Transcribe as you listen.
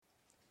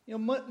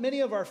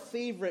Many of our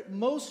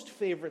most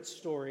favorite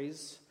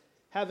stories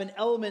have an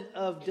element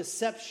of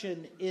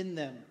deception in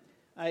them.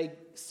 I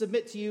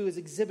submit to you as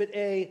Exhibit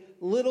A,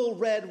 Little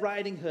Red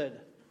Riding Hood.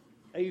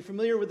 Are you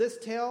familiar with this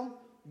tale?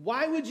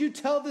 Why would you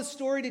tell this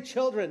story to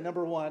children,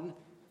 number one?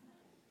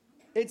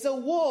 It's a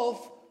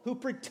wolf who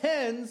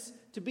pretends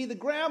to be the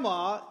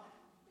grandma,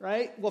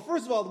 right? Well,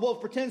 first of all, the wolf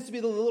pretends to be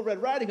the Little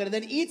Red Riding Hood and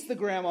then eats the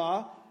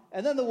grandma,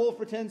 and then the wolf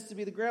pretends to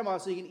be the grandma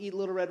so he can eat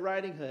Little Red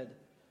Riding Hood.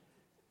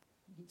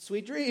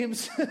 Sweet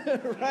dreams,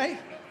 right?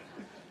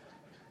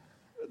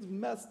 It's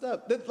messed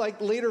up. That's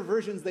like later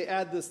versions, they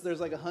add this.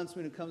 There's like a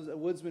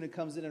woodsman who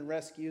comes in and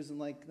rescues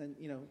and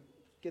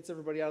gets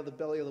everybody out of the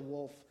belly of the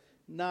wolf.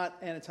 Not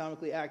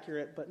anatomically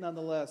accurate, but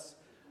nonetheless,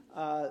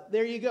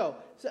 there you go.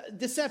 So,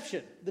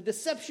 deception, the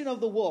deception of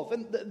the wolf.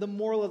 And the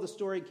moral of the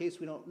story, in case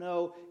we don't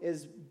know,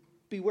 is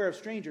beware of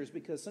strangers,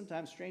 because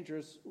sometimes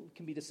strangers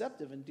can be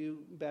deceptive and do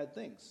bad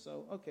things.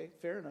 So, okay,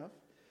 fair enough.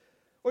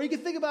 Or you can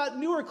think about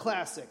newer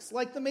classics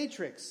like The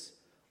Matrix.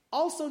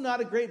 Also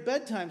not a great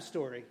bedtime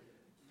story,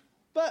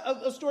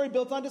 but a story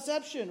built on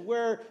deception,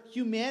 where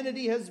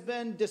humanity has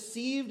been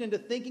deceived into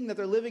thinking that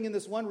they're living in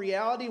this one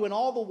reality when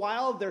all the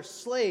while they're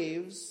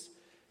slaves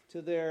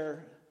to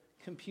their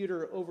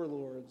computer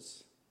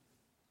overlords.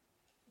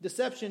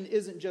 Deception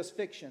isn't just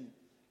fiction.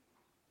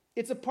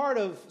 It's a part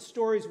of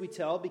stories we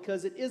tell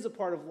because it is a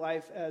part of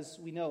life as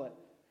we know it.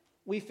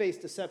 We face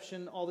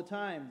deception all the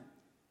time.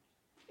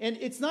 And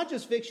it's not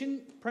just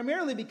fiction,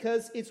 primarily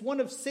because it's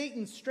one of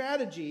Satan's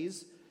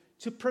strategies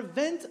to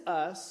prevent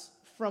us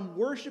from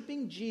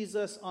worshiping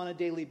Jesus on a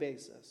daily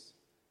basis.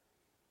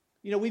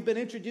 We've been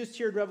introduced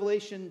here in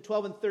Revelation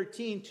 12 and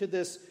 13 to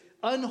this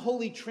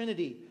unholy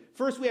trinity.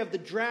 First, we have the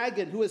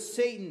dragon, who is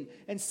Satan,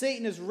 and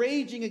Satan is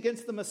raging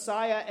against the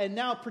Messiah, and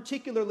now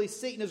particularly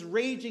Satan is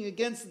raging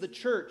against the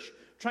church,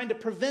 trying to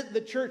prevent the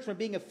church from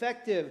being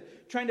effective,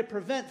 trying to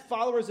prevent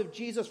followers of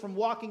Jesus from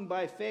walking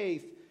by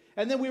faith.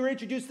 And then we were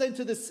introduced then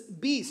to this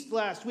beast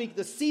last week,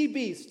 the sea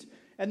beast.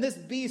 And this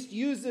beast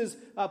uses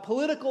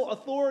political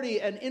authority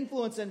and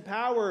influence and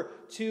power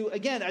to,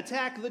 again,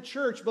 attack the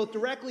church, both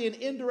directly and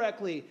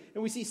indirectly.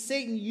 And we see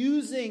Satan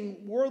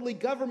using worldly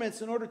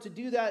governments in order to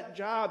do that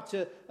job,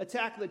 to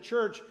attack the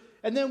church.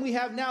 And then we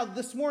have now,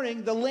 this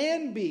morning, the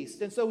land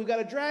beast. And so we've got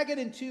a dragon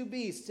and two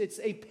beasts. It's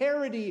a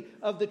parody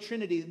of the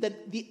Trinity,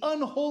 the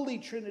unholy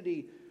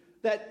Trinity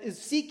that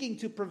is seeking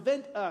to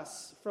prevent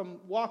us from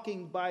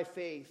walking by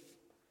faith.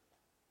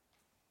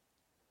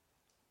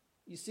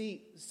 You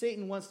see,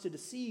 Satan wants to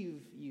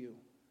deceive you.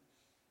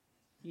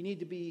 You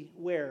need to be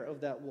aware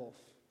of that wolf.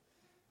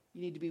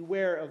 You need to be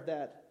aware of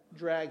that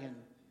dragon.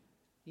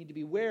 You need to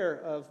be aware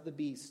of the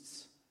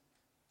beasts.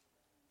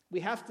 We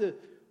have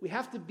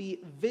to be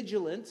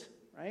vigilant,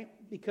 right?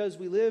 Because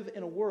we live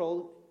in a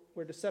world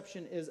where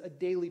deception is a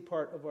daily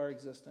part of our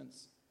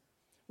existence.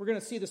 We're going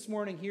to see this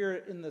morning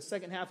here in the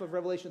second half of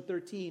Revelation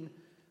 13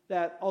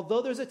 that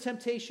although there's a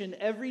temptation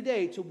every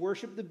day to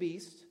worship the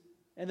beast,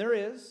 and there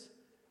is,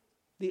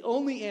 the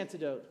only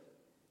antidote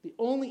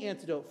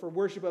for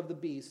worship of the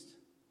beast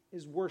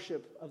is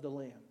worship of the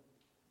Lamb.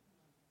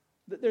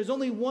 There's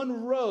only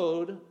one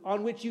road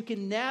on which you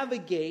can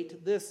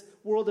navigate this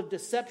world of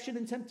deception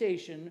and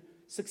temptation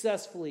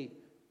successfully.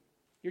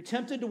 You're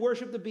tempted to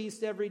worship the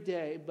beast every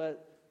day,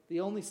 but the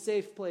only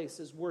safe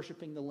place is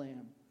worshiping the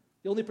Lamb.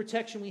 The only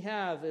protection we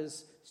have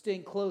is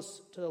staying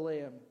close to the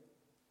Lamb.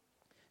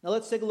 Now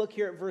let's take a look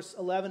here at verse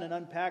 11 and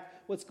unpack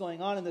what's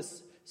going on in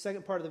this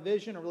second part of the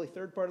vision, or really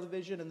third part of the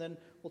vision, and then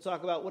we'll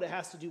talk about what it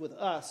has to do with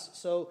us.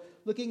 So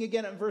looking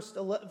again at verse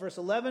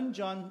 11,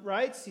 John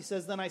writes, he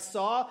says, "Then I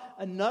saw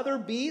another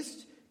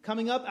beast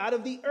coming up out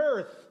of the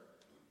earth.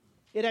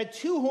 It had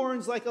two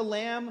horns like a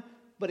lamb,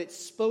 but it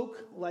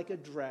spoke like a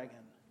dragon."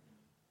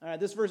 All right,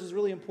 this verse is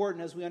really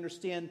important as we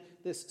understand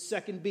this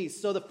second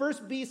beast. So the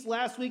first beast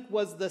last week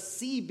was the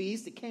sea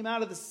beast. It came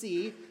out of the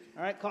sea.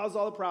 All right, caused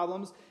all the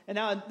problems. And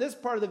now in this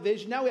part of the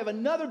vision, now we have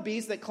another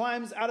beast that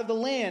climbs out of the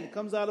land. It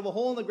comes out of a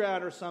hole in the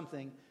ground or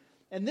something.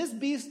 And this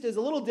beast is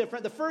a little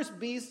different. The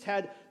first beast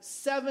had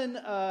seven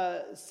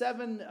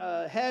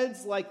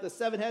heads, like the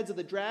seven heads of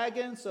the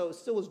dragon, so it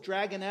still was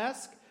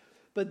dragon-esque.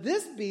 But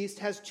this beast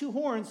has two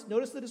horns.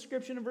 Notice the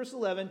description in verse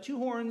 11, two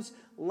horns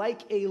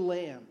like a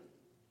lamb.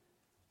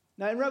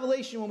 Now in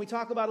Revelation, when we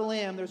talk about a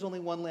lamb, there's only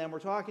one lamb we're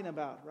talking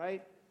about,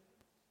 right?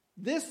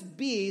 This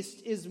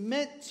beast is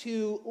meant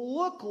to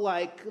look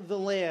like the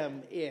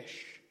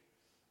lamb-ish,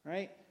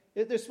 right?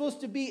 There's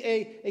supposed to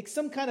be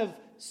some kind of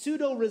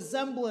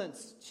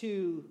pseudo-resemblance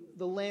to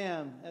the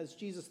lamb as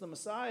Jesus the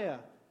Messiah.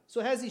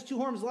 So it has these two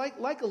horns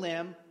like a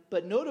lamb,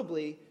 but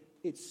notably,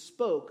 it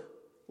spoke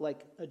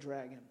like a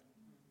dragon.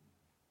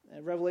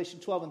 In Revelation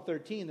 12 and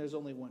 13, there's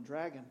only one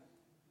dragon.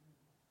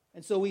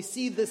 And so we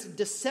see this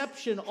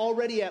deception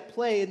already at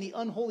play in the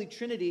unholy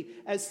Trinity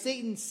as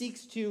Satan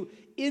seeks to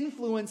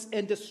influence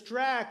and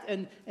distract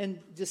and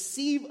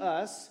deceive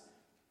us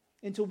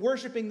into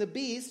worshiping the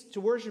beast,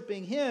 to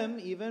worshiping him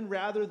even,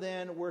 rather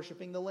than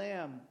worshiping the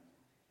Lamb.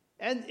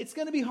 And it's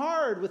going to be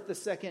hard with the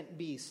second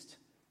beast.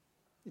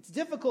 It's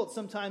difficult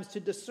sometimes to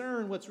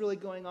discern what's really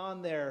going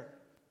on there.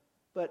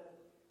 but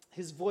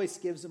his voice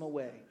gives him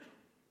away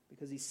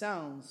because he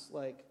sounds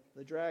like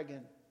the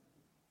dragon.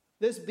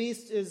 This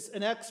beast is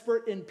an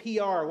expert in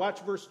PR. Watch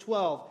verse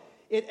 12.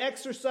 It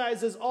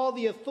exercises all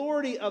the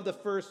authority of the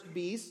first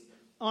beast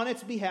on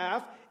its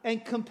behalf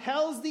and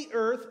compels the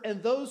earth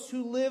and those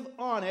who live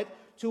on it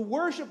to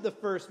worship the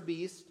first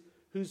beast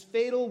whose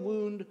fatal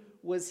wound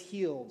was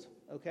healed.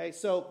 Okay,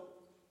 so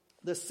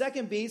the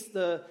second beast,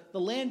 the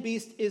land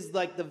beast, is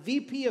like the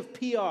VP of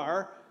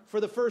PR for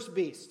the first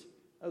beast.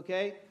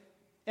 Okay?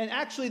 And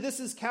actually, this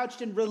is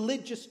couched in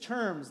religious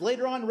terms.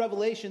 Later on in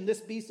Revelation, this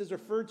beast is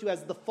referred to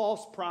as the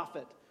false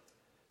prophet.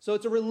 So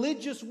it's a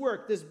religious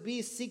work. This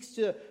beast seeks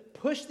to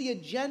push the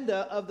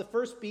agenda of the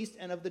first beast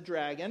and of the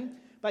dragon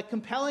by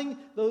compelling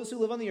those who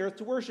live on the earth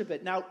to worship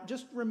it. Now,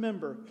 just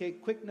remember, okay,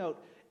 quick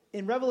note.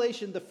 In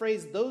Revelation, the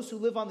phrase, those who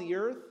live on the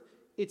earth,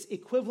 it's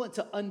equivalent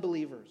to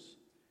unbelievers.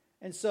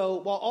 And so,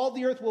 while all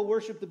the earth will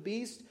worship the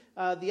beast,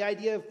 the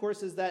idea, of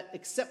course, is that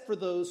except for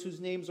those whose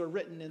names are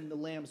written in the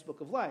Lamb's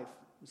Book of Life.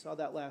 We saw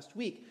that last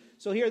week.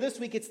 So here this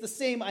week, it's the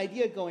same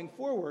idea going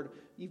forward.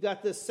 You've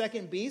got this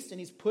second beast, and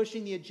he's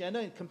pushing the agenda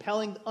and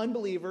compelling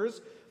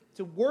unbelievers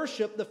to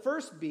worship the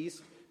first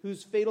beast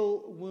whose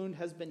fatal wound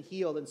has been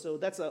healed. And so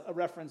that's a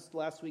reference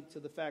last week to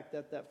the fact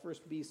that that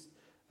first beast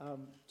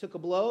took a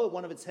blow at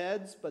one of its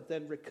heads, but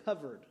then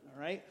recovered,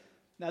 all right?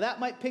 Now, that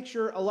might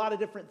picture a lot of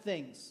different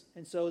things.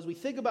 And so as we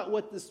think about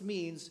what this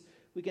means,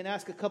 we can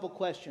ask a couple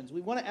questions.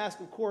 We want to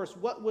ask, of course,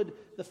 what would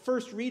the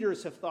first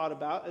readers have thought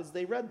about as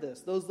they read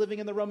this? Those living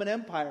in the Roman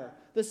Empire,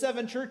 the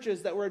 7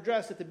 churches that were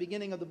addressed at the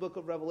beginning of the book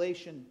of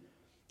Revelation.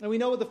 And we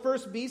know with the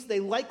first beast,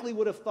 they likely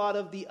would have thought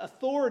of the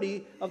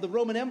authority of the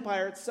Roman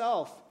Empire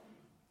itself.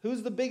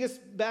 Who's the biggest,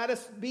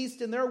 baddest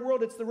beast in their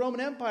world? It's the Roman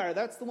Empire.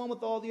 That's the one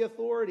with all the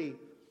authority.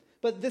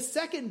 But this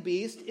second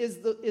beast is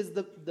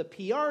the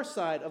PR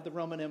side of the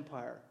Roman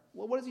Empire.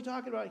 Well, what is he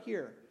talking about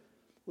here?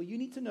 Well, you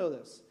need to know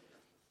this.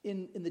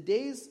 In the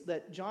days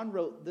that John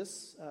wrote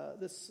this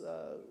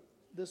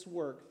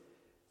work,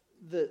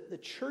 the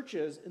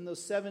churches in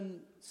those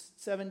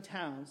seven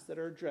towns that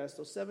are addressed,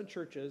 those 7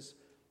 churches,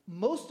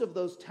 most of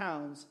those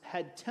towns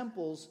had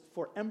temples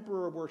for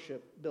emperor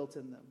worship built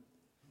in them.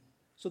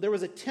 So there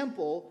was a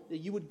temple that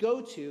you would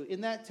go to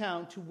in that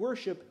town to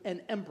worship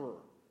an emperor.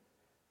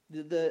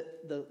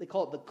 They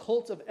call it the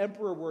cult of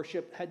emperor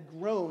worship had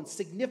grown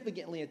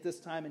significantly at this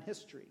time in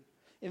history.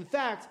 In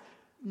fact,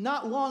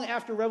 not long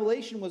after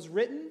Revelation was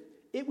written,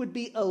 it would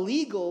be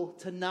illegal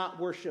to not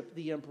worship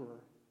the emperor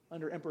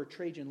under Emperor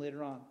Trajan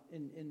later on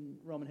in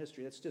Roman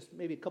history. That's just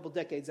maybe a couple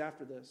decades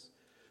after this.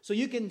 So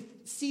you can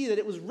see that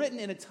it was written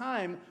in a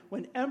time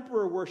when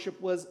emperor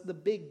worship was the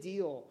big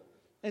deal.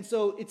 And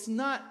so it's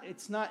not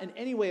in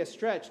any way a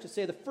stretch to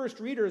say the first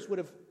readers would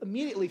have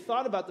immediately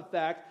thought about the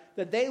fact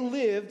that they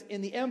lived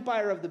in the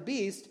empire of the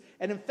beast,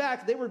 and in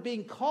fact they were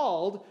being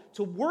called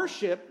to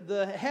worship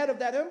the head of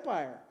that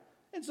empire.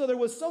 And so there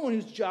was someone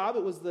whose job,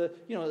 it was the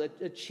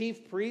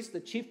chief priest, the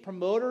chief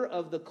promoter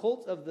of the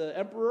cult of the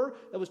emperor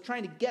that was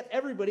trying to get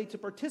everybody to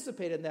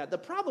participate in that. The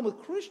problem with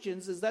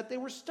Christians is that they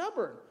were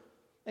stubborn.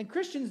 And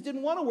Christians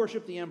didn't want to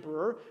worship the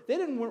emperor. They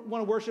didn't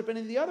want to worship any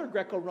of the other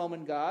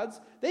Greco-Roman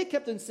gods. They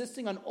kept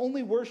insisting on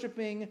only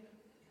worshiping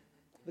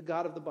the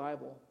God of the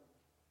Bible.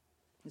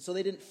 And so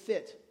they didn't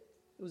fit.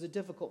 It was a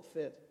difficult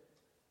fit.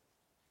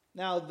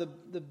 Now, the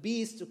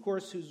beast, of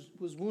course, who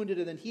was wounded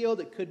and then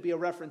healed, it could be a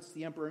reference to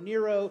the Emperor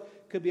Nero.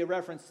 It could be a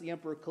reference to the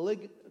Emperor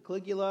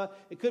Caligula.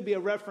 It could be a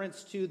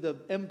reference to the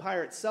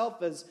empire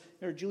itself, as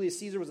Julius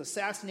Caesar was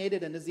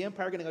assassinated. And is the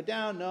empire going to go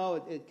down?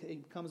 No,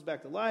 it comes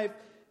back to life.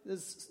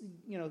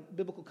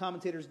 Biblical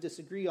commentators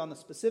disagree on the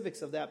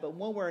specifics of that, but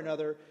one way or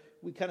another,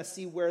 we kind of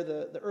see where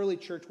the early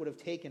church would have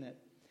taken it.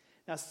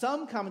 Now,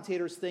 some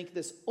commentators think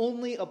this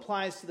only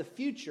applies to the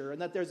future, and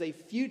that there's a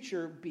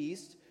future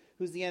beast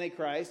who's the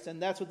Antichrist, and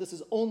that's what this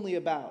is only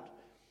about.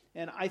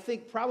 And I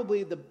think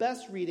probably the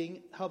best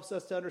reading helps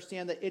us to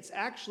understand that it's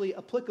actually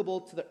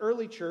applicable to the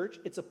early church,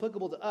 it's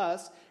applicable to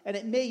us, and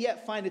it may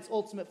yet find its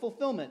ultimate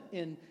fulfillment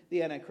in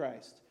the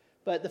Antichrist.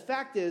 But the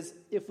fact is,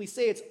 if we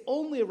say it's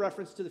only a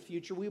reference to the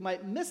future, we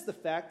might miss the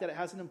fact that it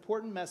has an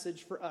important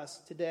message for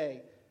us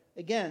today.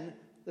 Again,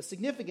 the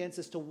significance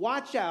is to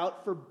watch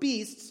out for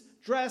beasts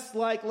dressed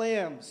like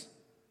lambs.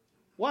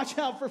 Watch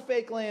out for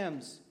fake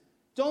lambs.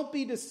 Don't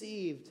be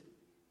deceived.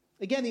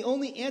 Again, the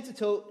only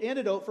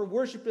antidote for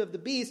worship of the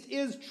beast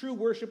is true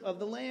worship of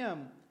the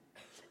Lamb.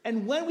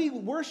 And when we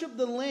worship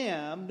the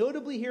Lamb,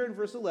 notably here in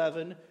verse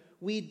 11,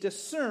 we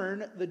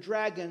discern the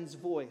dragon's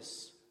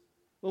voice.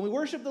 When we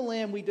worship the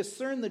Lamb, we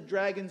discern the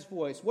dragon's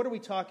voice. What are we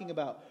talking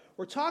about?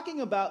 We're talking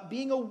about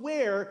being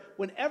aware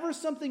whenever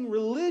something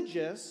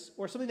religious,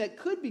 or something that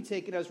could be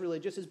taken as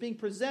religious, is being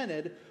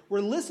presented,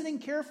 we're listening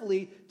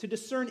carefully to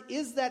discern,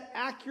 is that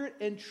accurate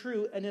and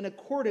true and in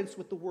accordance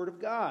with the Word of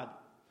God?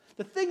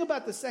 The thing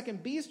about the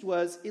second beast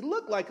was, it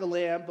looked like a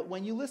lamb, but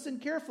when you listen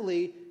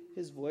carefully,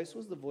 his voice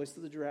was the voice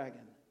of the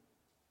dragon.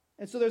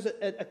 And so there's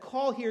a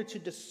call here to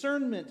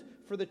discernment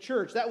for the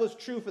church. That was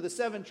true for the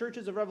 7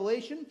 churches of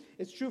Revelation.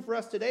 It's true for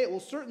us today. It will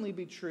certainly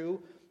be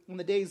true in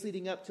the days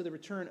leading up to the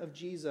return of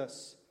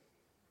Jesus.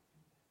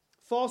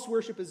 False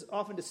worship is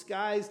often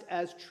disguised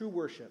as true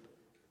worship.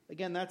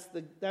 Again, that's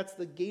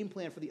the game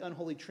plan for the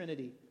unholy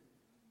trinity.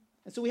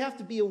 And so we have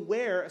to be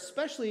aware,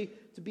 especially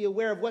to be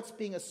aware of what's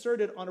being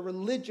asserted on a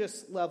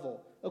religious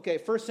level. Okay,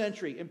 first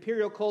century,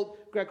 imperial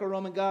cult,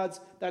 Greco-Roman gods,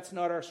 that's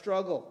not our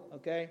struggle,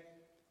 okay?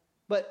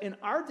 But in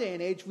our day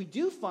and age, we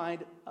do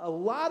find a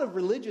lot of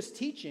religious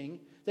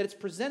teaching that it's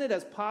presented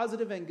as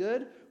positive and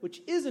good,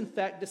 which is in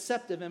fact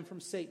deceptive and from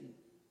Satan.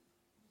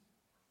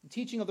 The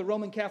teaching of the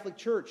Roman Catholic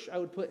Church, I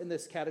would put in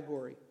this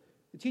category.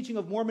 The teaching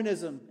of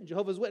Mormonism and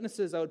Jehovah's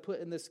Witnesses, I would put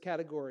in this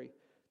category.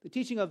 The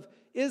teaching of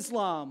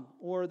Islam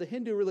or the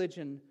Hindu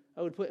religion,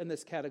 I would put in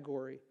this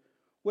category,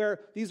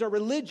 where these are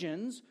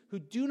religions who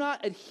do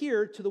not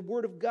adhere to the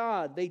Word of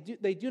God. They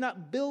do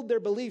not build their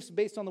beliefs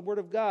based on the Word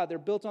of God. They're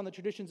built on the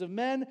traditions of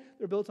men.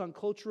 They're built on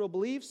cultural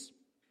beliefs.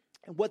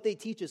 And what they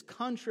teach is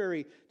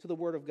contrary to the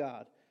Word of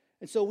God.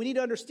 And so we need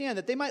to understand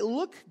that they might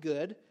look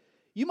good.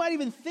 You might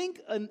even think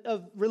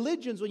of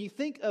religions when you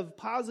think of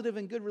positive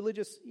and good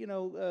religious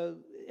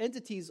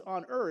entities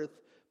on earth,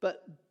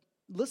 but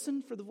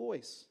listen for the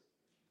voice.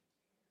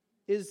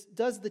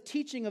 Does the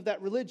teaching of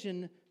that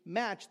religion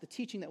match the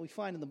teaching that we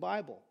find in the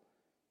Bible?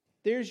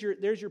 There's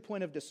your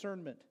point of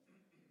discernment.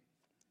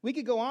 We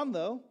could go on,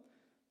 though.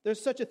 There's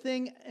such a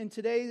thing in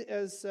today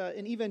as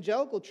in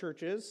evangelical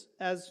churches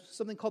as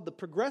something called the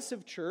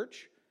progressive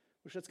church,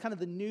 which is kind of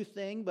the new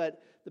thing.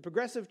 But the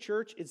progressive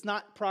church, it's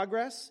not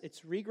progress,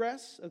 it's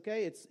regress.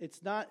 Okay,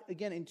 it's not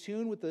again in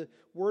tune with the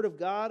Word of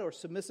God or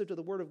submissive to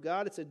the Word of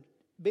God.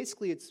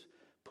 Basically it's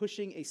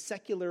pushing a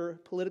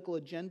secular political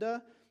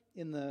agenda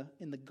in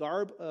the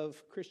garb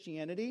of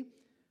Christianity.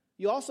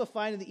 You also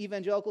find in the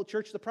evangelical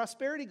church the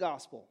prosperity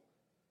gospel.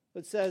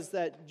 It says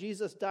that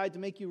Jesus died to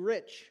make you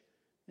rich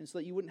and so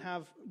that you wouldn't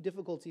have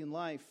difficulty in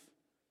life.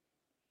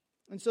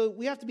 And so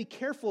we have to be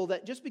careful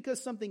that just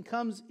because something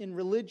comes in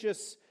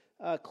religious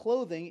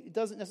clothing, it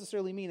doesn't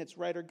necessarily mean it's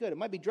right or good. It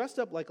might be dressed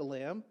up like a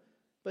lamb,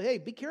 but hey,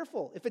 be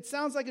careful. If it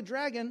sounds like a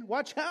dragon,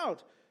 watch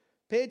out.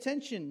 Pay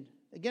attention.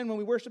 Again, when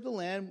we worship the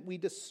Lamb, we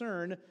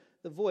discern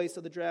the voice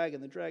of the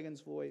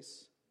dragon's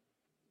voice.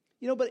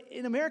 But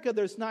in America,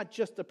 there's not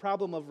just a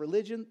problem of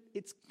religion.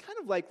 It's kind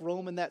of like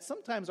Rome in that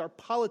sometimes our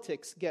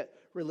politics get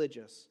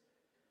religious.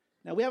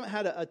 Now, we haven't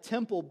had a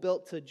temple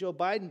built to Joe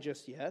Biden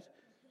just yet.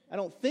 I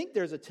don't think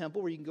there's a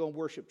temple where you can go and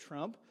worship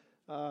Trump.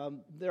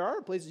 There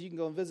are places you can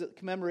go and visit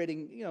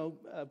commemorating,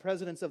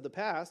 presidents of the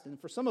past. And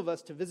for some of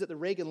us to visit the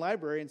Reagan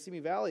Library in Simi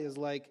Valley is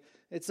like,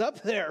 it's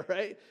up there,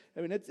 right?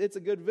 I mean, it's a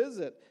good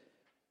visit.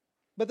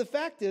 But the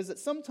fact is that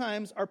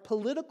sometimes our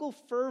political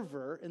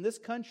fervor in this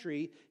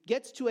country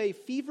gets to a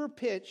fever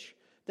pitch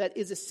that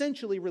is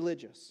essentially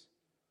religious.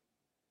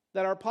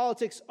 That our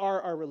politics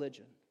are our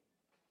religion.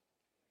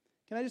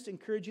 Can I just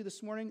encourage you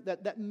this morning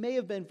that may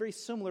have been very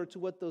similar to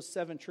what those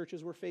 7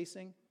 churches were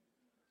facing?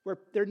 Where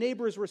their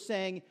neighbors were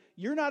saying,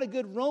 you're not a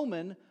good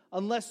Roman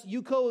unless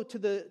you go to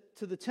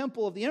the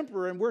temple of the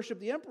emperor and worship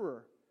the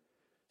emperor.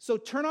 So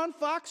turn on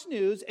Fox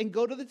News and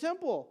go to the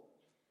temple.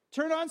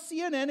 Turn on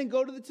CNN and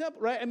go to the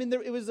temple, right? I mean,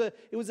 it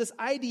was this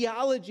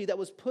ideology that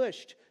was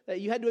pushed,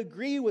 that you had to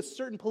agree with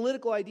certain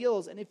political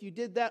ideals, and if you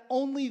did that,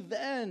 only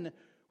then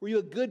were you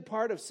a good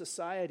part of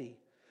society.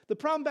 The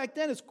problem back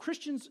then is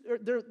Christians,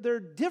 they're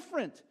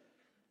different.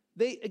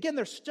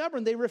 They're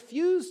stubborn. They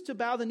refuse to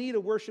bow the knee to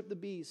worship the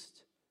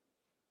beast.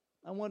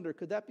 I wonder,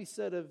 could that be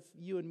said of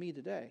you and me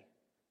today?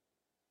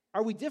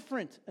 Are we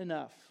different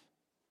enough?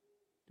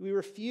 Do we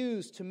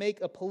refuse to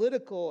make a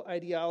political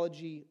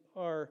ideology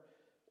our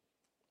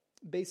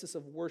basis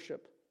of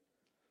worship?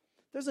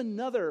 There's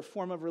another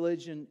form of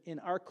religion in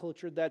our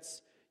culture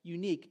that's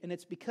unique, and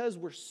it's because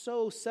we're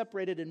so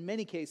separated in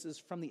many cases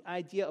from the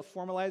idea of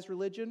formalized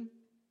religion.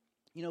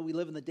 We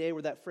live in the day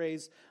where that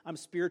phrase, I'm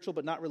spiritual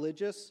but not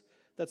religious,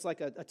 that's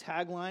like a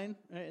tagline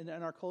in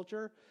our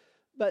culture.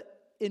 But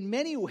in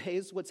many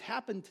ways, what's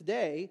happened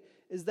today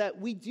is that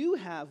we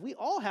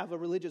all have a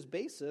religious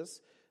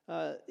basis.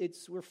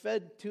 We're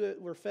fed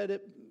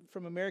it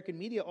from American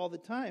media all the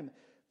time.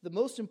 The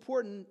most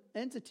important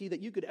entity that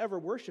you could ever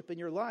worship in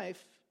your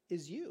life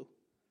is you.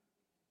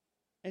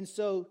 And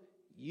so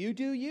you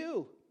do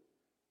you.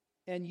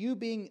 And you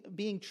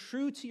being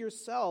true to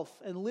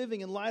yourself and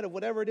living in light of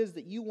whatever it is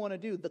that you want to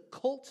do, the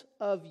cult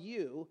of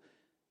you,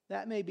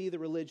 that may be the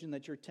religion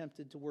that you're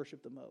tempted to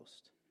worship the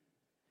most.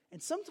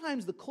 And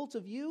sometimes the cult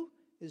of you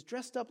is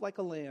dressed up like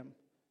a lamb.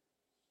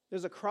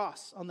 There's a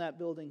cross on that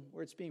building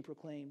where it's being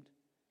proclaimed.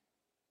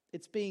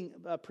 It's being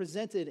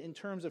presented in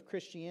terms of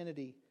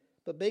Christianity.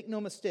 But make no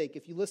mistake,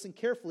 if you listen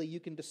carefully, you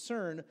can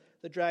discern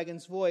the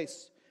dragon's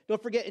voice.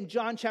 Don't forget, in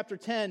John chapter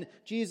 10,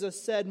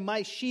 Jesus said,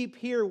 my sheep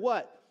hear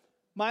what?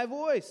 My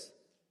voice.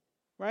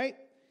 Right?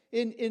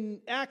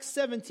 In Acts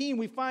 17,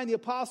 we find the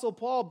Apostle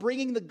Paul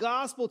bringing the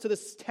gospel to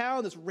this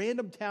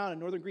random town in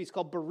northern Greece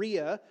called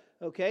Berea.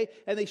 Okay?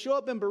 And they show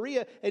up in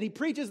Berea, and he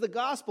preaches the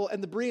gospel,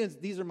 and the Bereans,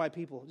 these are my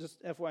people,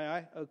 just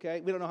FYI,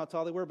 okay? We don't know how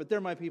tall they were, but they're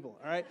my people,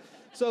 all right?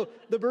 So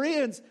the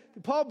Bereans,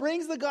 Paul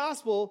brings the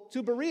gospel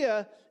to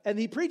Berea, and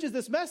he preaches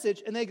this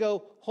message, and they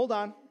go, hold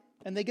on,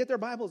 and they get their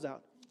Bibles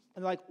out.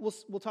 And they're like,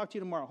 we'll talk to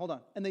you tomorrow. Hold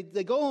on. And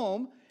they go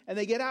home, and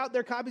they get out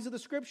their copies of the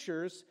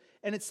Scriptures,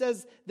 and it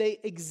says they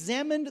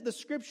examined the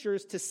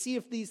Scriptures to see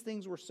if these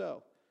things were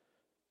so.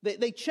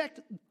 They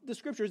checked the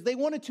Scriptures. They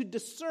wanted to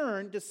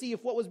discern to see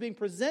if what was being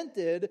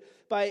presented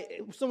by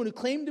someone who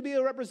claimed to be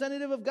a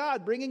representative of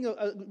God, bringing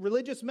a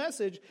religious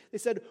message. They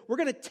said, we're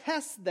going to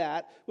test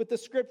that with the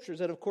Scriptures.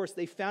 And of course,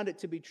 they found it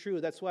to be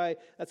true. That's why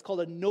that's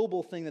called a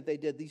noble thing that they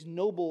did. These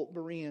noble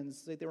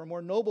Bereans, they were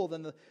more noble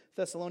than the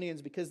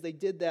Thessalonians because they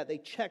did that. They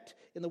checked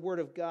in the Word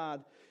of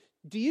God.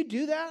 Do you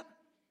do that?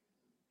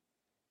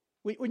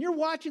 When you're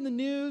watching the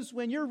news,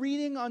 when you're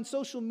reading on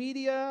social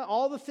media,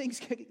 all the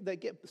things that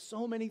get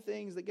so many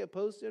things that get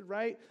posted,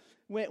 right?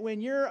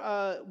 When you're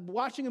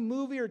watching a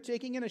movie or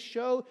taking in a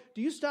show,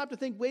 do you stop to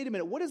think, wait a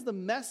minute, what is the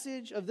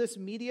message of this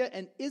media?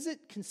 And is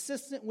it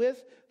consistent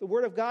with the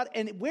Word of God?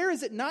 And where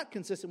is it not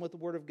consistent with the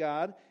Word of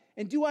God?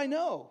 And do I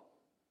know?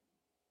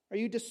 Are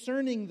you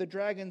discerning the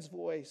dragon's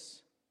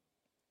voice?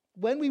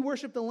 When we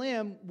worship the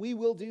Lamb, we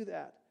will do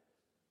that.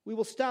 We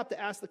will stop to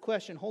ask the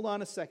question, hold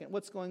on a second,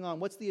 what's going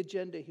on? What's the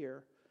agenda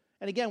here?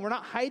 And again, we're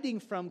not hiding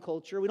from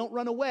culture. We don't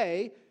run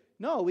away.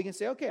 No, we can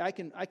say, okay, I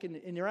can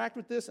interact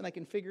with this and I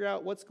can figure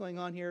out what's going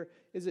on here.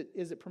 Is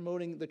it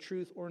promoting the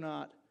truth or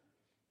not?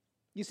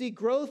 You see,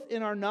 growth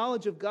in our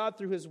knowledge of God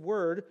through His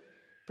Word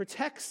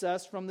protects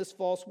us from this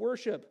false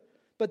worship.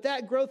 But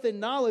that growth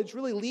in knowledge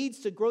really leads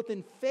to growth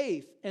in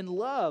faith and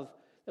love,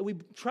 that we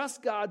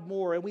trust God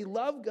more and we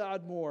love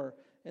God more.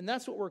 And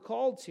that's what we're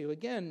called to.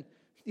 Again,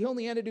 the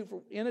only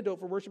antidote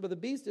for worship of the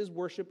beast is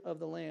worship of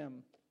the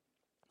Lamb.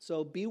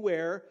 So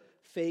beware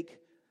fake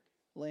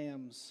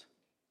lambs.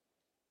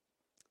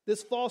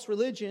 This false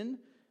religion,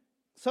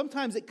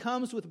 sometimes it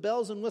comes with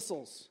bells and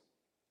whistles,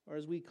 or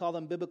as we call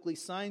them biblically,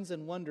 signs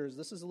and wonders.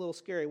 This is a little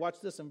scary.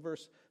 Watch this in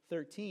verse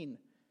 13.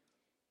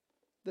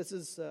 This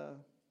is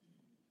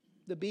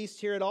the beast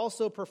here. It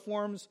also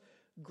performs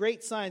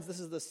great signs. This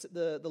is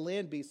the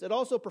land beast. It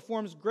also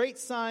performs great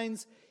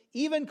signs,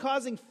 even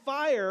causing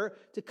fire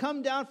to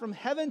come down from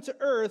heaven to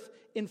earth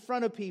in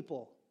front of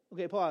people.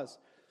 Okay, pause.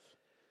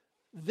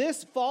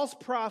 This false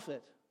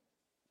prophet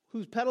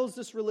who peddles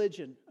this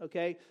religion,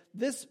 okay,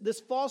 this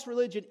false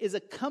religion is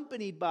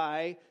accompanied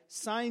by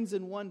signs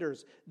and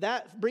wonders.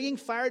 That bringing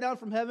fire down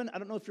from heaven, I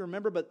don't know if you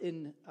remember, but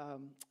in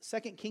 2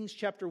 Kings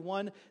chapter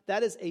 1,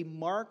 that is a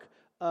mark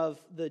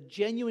of the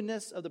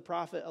genuineness of the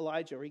prophet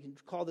Elijah, or you can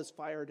call this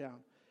fire down.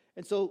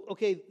 And so,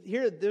 okay,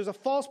 here there's a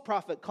false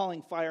prophet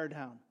calling fire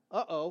down.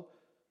 Uh-oh.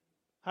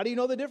 How do you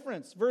know the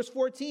difference? Verse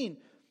 14,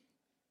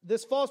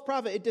 this false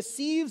prophet, it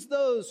deceives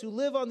those who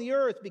live on the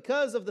earth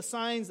because of the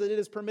signs that it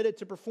is permitted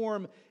to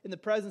perform in the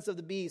presence of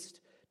the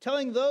beast,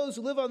 telling those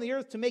who live on the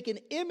earth to make an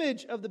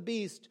image of the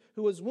beast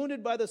who was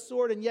wounded by the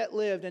sword and yet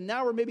lived. And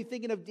now we're maybe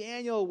thinking of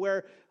Daniel,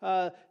 where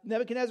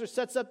Nebuchadnezzar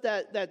sets up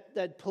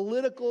that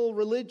political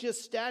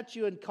religious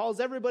statue and calls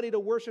everybody to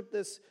worship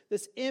this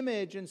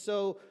image. And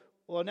so,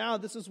 well, now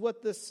this is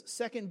what this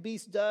second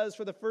beast does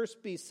for the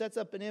first beast, sets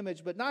up an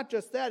image. But not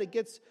just that, it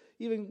gets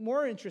even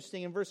more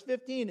interesting. In verse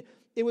 15,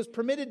 it was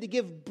permitted to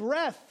give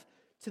breath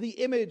to the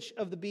image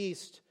of the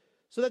beast,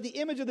 so that the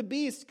image of the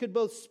beast could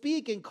both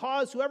speak and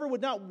cause whoever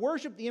would not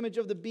worship the image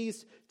of the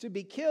beast to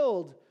be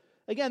killed.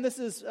 Again, this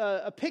is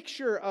a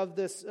picture of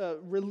this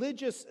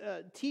religious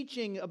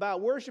teaching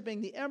about worshiping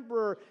the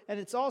emperor, and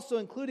it's also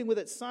including with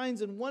it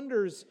signs and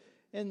wonders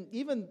and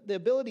even the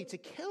ability to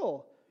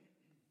kill.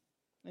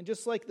 And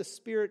just like the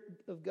Spirit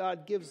of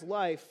God gives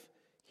life,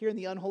 here in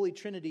the unholy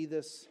Trinity,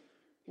 this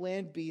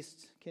land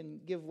beast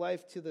can give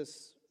life to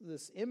this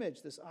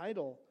image, this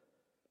idol.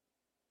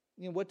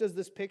 You know, what does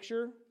this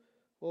picture?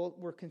 Well,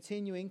 we're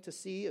continuing to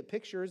see it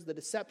pictures the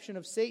deception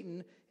of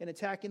Satan in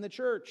attacking the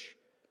church.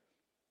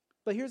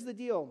 But here's the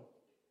deal.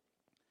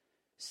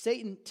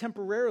 Satan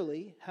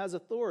temporarily has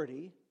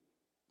authority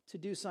to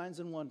do signs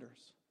and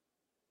wonders.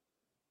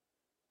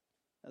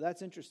 Now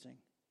that's interesting.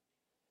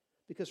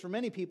 Because for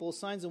many people,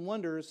 signs and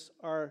wonders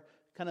are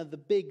kind of the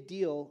big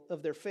deal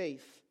of their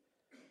faith.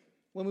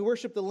 When we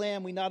worship the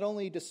Lamb, we not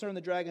only discern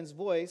the dragon's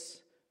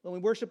voice, when we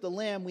worship the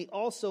Lamb, we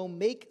also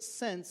make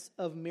sense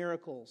of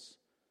miracles.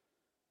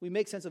 We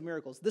make sense of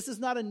miracles. This is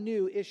not a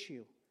new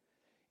issue.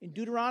 In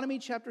Deuteronomy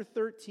chapter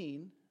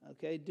 13,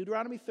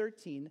 Deuteronomy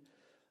 13,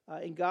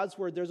 in God's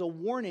word, there's a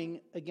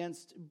warning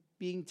against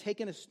being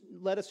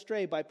led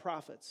astray by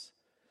prophets,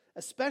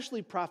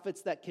 especially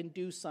prophets that can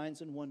do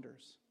signs and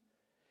wonders.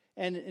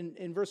 And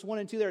in verse 1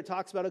 and 2 there, it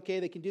talks about, okay,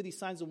 they can do these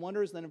signs and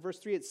wonders. And then in verse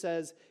 3, it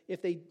says,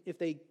 if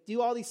they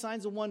do all these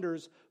signs and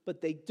wonders,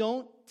 but they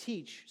don't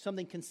teach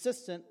something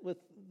consistent with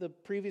the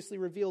previously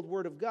revealed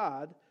word of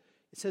God,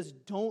 it says,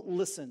 don't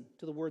listen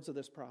to the words of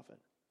this prophet.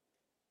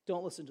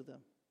 Don't listen to them.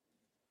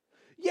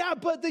 Yeah,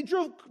 but they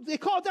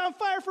called down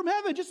fire from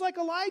heaven, just like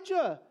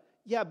Elijah.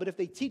 Yeah, but if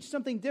they teach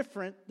something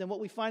different than what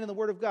we find in the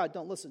word of God,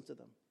 don't listen to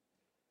them.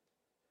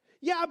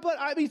 Yeah, but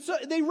so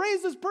they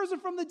raised this person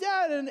from the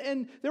dead,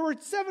 and there were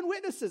 7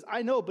 witnesses.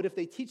 I know, but if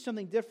they teach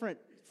something different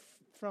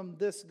from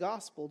this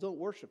gospel, don't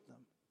worship them.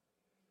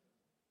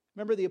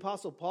 Remember, the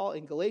Apostle Paul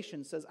in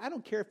Galatians says, I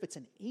don't care if it's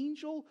an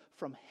angel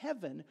from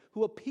heaven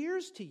who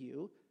appears to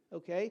you,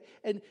 okay,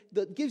 and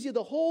gives you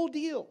the whole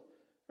deal,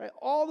 right?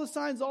 All the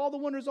signs, all the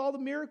wonders, all the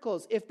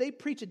miracles. If they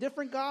preach a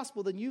different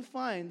gospel than you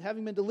find,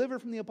 having been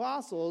delivered from the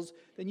apostles,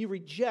 then you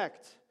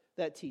reject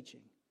that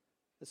teaching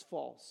as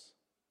false.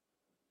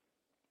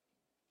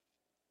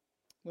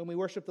 When we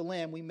worship the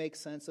Lamb, we make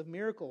sense of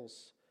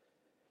miracles.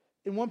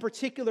 In one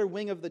particular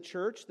wing of the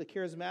church, the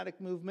charismatic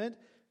movement,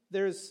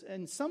 there's,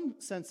 in some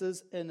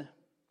senses, an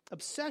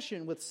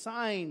obsession with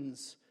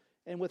signs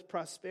and with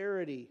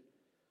prosperity.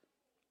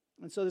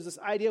 And so there's this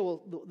idea,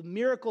 well, the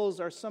miracles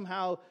are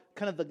somehow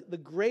kind of the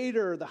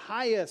greater, the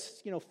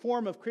highest,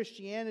 form of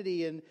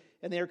Christianity, and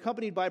they're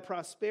accompanied by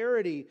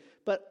prosperity.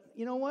 But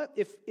you know what?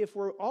 If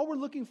all we're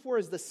looking for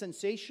is the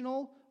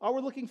sensational, all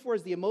we're looking for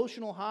is the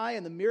emotional high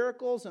and the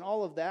miracles and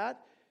all of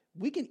that,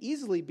 we can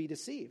easily be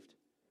deceived.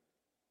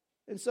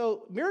 And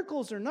so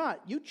miracles or not,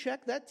 you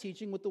check that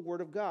teaching with the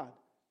Word of God.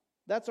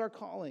 That's our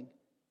calling.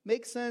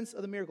 Make sense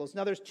of the miracles.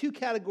 Now, there's two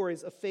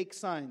categories of fake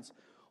signs.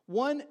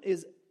 One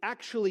is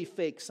actually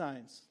fake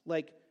signs,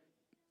 like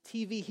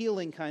TV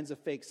healing kinds of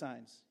fake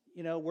signs,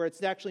 where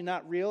it's actually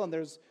not real and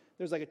there's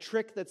like a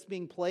trick that's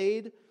being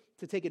played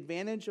to take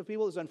advantage of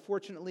people. There's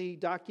unfortunately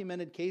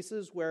documented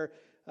cases where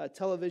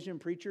television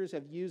preachers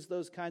have used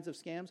those kinds of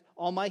scams.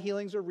 All my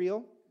healings are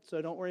real,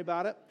 so don't worry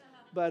about it.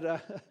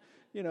 But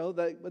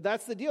but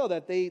that's the deal,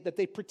 that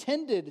they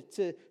pretended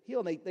to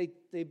heal. And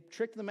they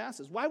tricked the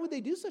masses. Why would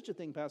they do such a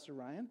thing, Pastor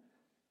Ryan?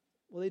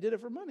 Well, they did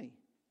it for money,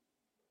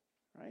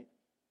 right?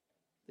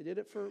 They did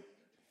it for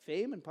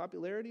fame and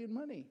popularity and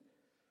money.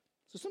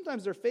 So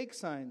sometimes they're fake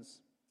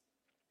signs.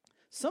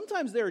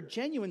 Sometimes there are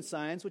genuine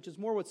signs, which is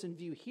more what's in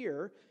view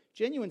here,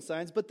 genuine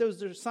signs, but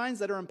those are signs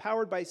that are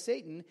empowered by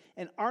Satan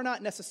and are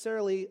not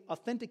necessarily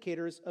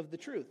authenticators of the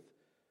truth.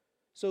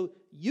 So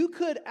you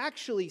could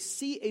actually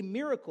see a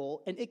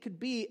miracle, and it could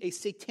be a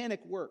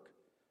satanic work.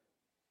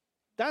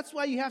 That's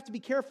why you have to be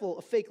careful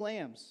of fake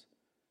lambs.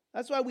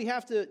 That's why we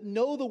have to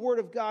know the Word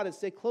of God and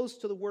stay close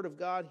to the Word of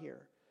God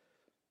here.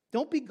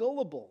 Don't be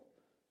gullible.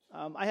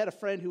 I had a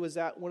friend who was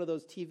at one of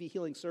those TV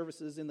healing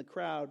services in the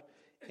crowd,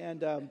 and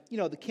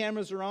the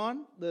cameras are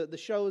on, the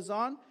show is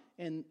on,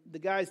 and the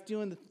guy's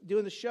doing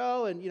the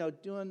show, and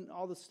doing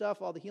all the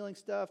stuff, all the healing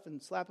stuff,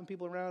 and slapping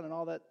people around, and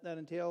all that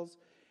entails.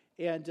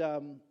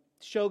 And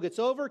show gets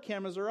over,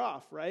 cameras are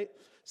off, right?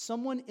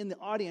 Someone in the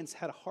audience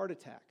had a heart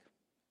attack,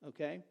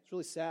 okay? It's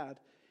really sad.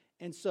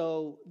 And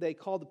so they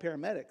called the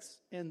paramedics.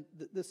 And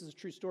this is a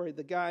true story.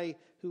 The guy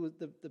who,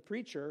 the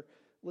preacher,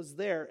 was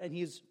there, and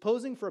he's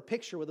posing for a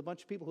picture with a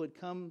bunch of people who had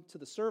come to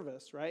the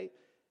service, right?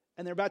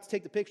 And they're about to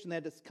take the picture, and they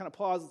had to kind of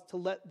pause to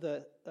let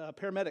the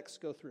paramedics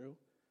go through.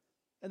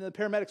 And then the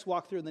paramedics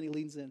walk through, and then he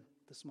leans in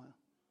with a smile.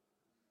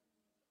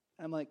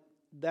 And I'm like,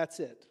 that's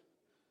it.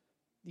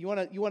 You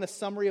want a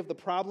summary of the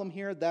problem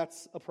here?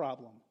 That's a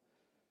problem.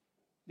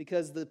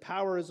 Because the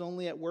power is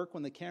only at work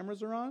when the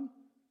cameras are on?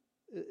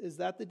 Is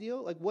that the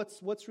deal? Like,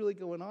 what's really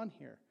going on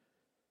here?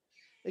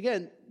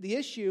 Again, the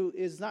issue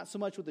is not so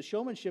much with the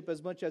showmanship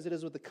as much as it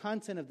is with the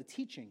content of the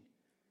teaching.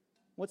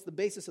 What's the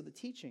basis of the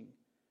teaching?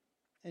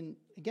 And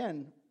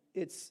again,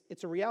 it's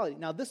a reality.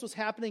 Now, this was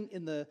happening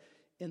in the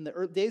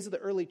days of the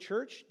early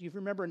church. Do you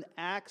remember in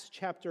Acts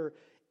chapter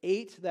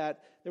 8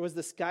 that there was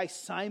this guy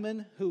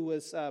Simon who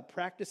was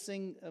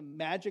practicing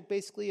magic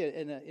basically,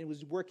 and it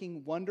was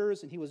working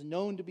wonders, and he was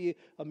known to be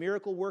a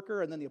miracle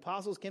worker. And then the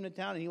apostles came to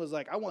town, and he was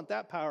like, "I want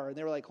that power." And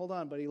they were like, "Hold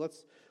on, buddy,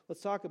 let's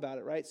talk about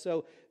it." Right?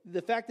 So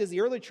the fact is,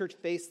 the early church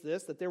faced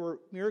this, that there were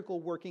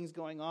miracle workings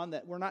going on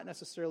that were not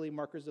necessarily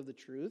markers of the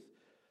truth.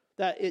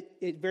 That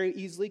it very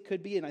easily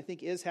could be, and I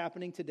think is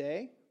happening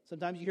today.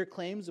 Sometimes you hear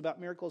claims about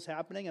miracles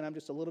happening, and I'm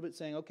just a little bit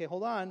saying, okay,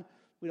 hold on.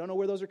 We don't know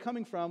where those are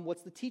coming from.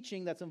 What's the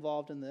teaching that's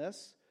involved in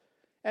this?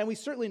 And we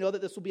certainly know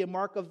that this will be a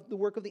mark of the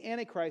work of the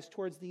Antichrist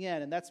towards the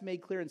end. And that's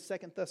made clear in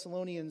 2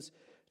 Thessalonians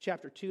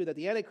chapter 2, that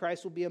the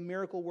Antichrist will be a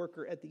miracle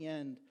worker at the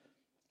end.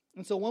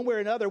 And so one way or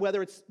another,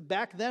 whether it's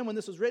back then when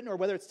this was written, or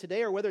whether it's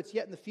today, or whether it's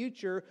yet in the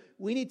future,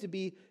 we need to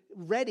be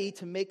ready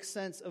to make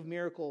sense of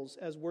miracles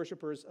as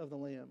worshipers of the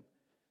Lamb.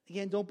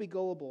 Again, don't be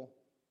gullible.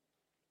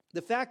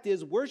 The fact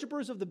is,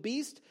 worshipers of the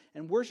beast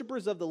and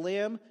worshipers of the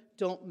Lamb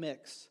don't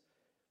mix.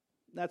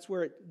 That's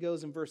where it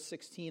goes in verse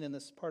 16 in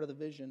this part of the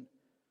vision.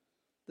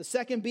 The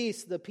second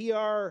beast, the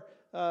PR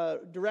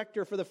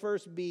director for the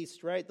first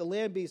beast, right? The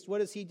land beast, what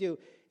does he do?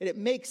 And it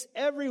makes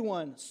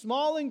everyone,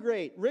 small and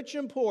great, rich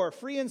and poor,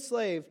 free and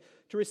slave,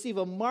 to receive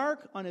a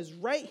mark on his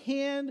right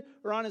hand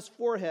or on his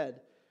forehead,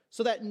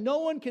 so that no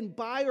one can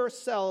buy or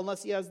sell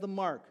unless he has the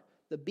mark,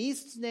 the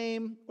beast's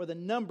name or the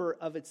number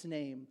of its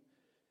name.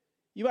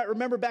 You might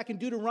remember back in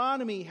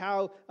Deuteronomy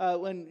how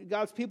when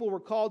God's people were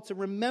called to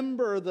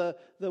remember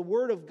the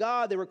word of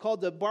God, they were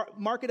called to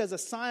mark it as a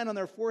sign on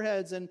their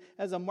foreheads and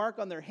as a mark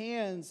on their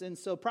hands. And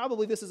so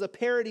probably this is a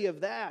parody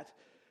of that.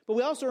 But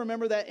we also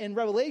remember that in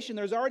Revelation,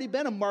 there's already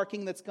been a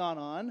marking that's gone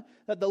on,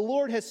 that the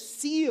Lord has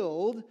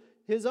sealed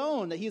his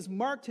own, that he has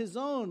marked his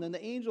own, and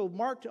the angel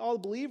marked all the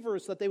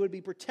believers so that they would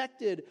be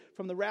protected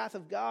from the wrath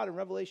of God in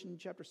Revelation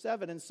chapter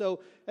 7. And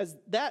so as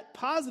that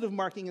positive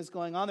marking is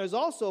going on, there's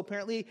also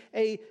apparently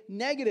a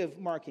negative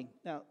marking.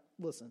 Now,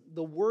 listen,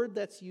 the word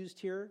that's used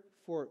here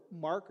for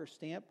mark or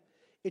stamp,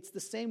 it's the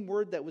same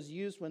word that was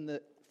used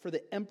for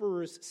the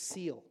emperor's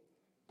seal.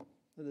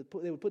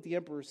 They would put the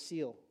emperor's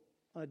seal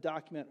on a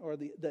document, or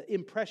the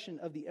impression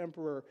of the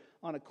emperor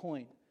on a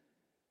coin.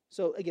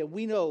 So again,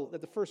 we know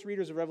that the first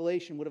readers of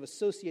Revelation would have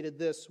associated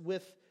this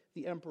with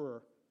the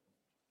emperor.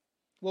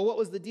 Well, what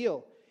was the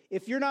deal?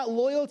 If you're not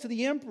loyal to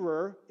the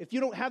emperor, if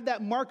you don't have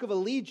that mark of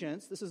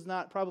allegiance, this is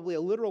not probably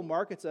a literal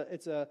mark, it's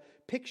a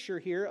picture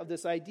here of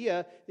this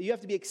idea that you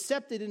have to be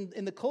accepted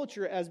in the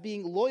culture as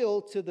being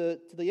loyal to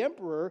the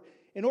emperor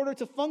in order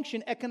to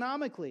function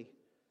economically.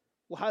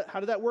 Well, how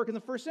did that work in the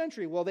first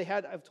century? Well, they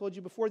had, I've told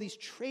you before, these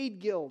trade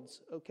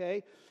guilds,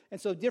 okay? And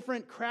so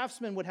different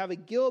craftsmen would have a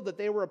guild that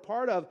they were a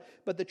part of,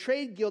 but the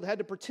trade guild had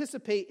to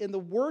participate in the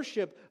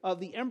worship of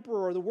the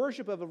emperor or the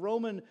worship of a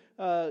Roman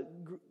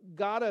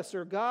goddess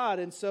or god.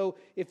 And so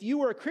if you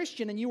were a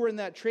Christian and you were in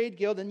that trade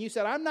guild and you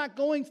said, I'm not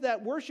going to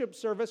that worship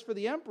service for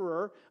the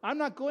emperor, I'm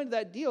not going to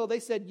that deal,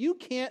 they said, you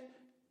can't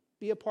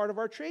be a part of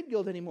our trade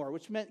guild anymore,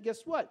 which meant,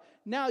 guess what?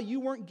 Now you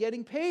weren't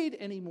getting paid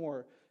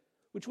anymore.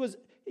 Which was,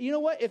 you know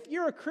what? If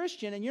you're a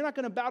Christian and you're not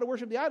going to bow to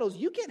worship the idols,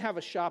 you can't have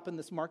a shop in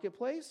this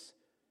marketplace.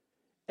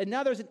 And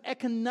now there's an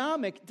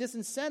economic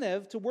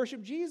disincentive to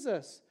worship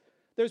Jesus.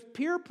 There's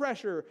peer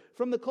pressure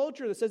from the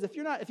culture that says if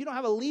you don't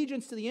have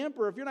allegiance to the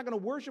emperor, if you're not going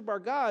to worship our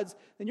gods,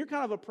 then you're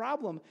kind of a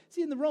problem.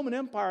 See, in the Roman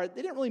Empire,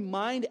 they didn't really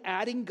mind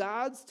adding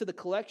gods to the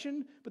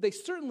collection, but they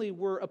certainly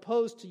were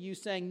opposed to you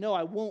saying, no,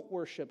 I won't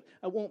worship.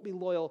 I won't be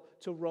loyal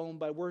to Rome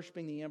by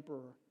worshiping the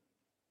emperor.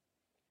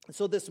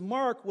 So this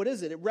mark, what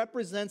is it? It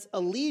represents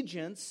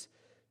allegiance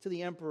to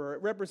the emperor.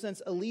 It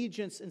represents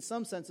allegiance in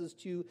some senses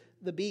to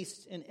the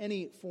beast in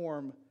any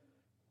form.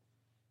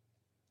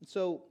 And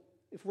so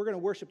if we're going to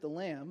worship the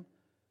Lamb,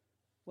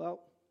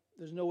 well,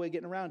 there's no way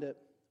getting around it.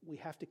 We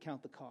have to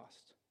count the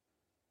cost.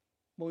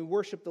 When we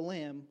worship the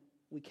Lamb,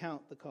 we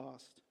count the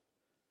cost.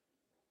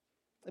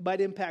 It might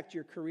impact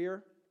your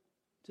career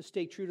to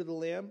stay true to the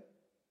Lamb.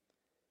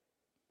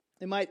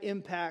 It might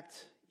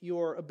impact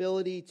your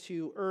ability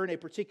to earn a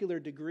particular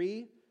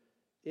degree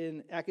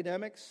in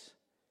academics.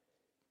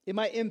 It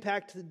might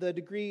impact the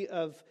degree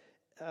of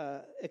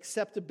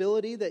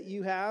acceptability that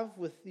you have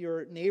with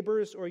your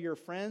neighbors or your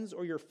friends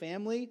or your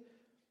family.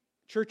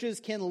 Churches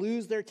can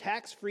lose their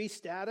tax-free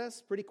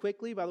status pretty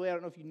quickly. By the way, I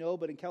don't know if you know,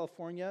 but in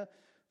California,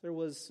 there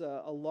was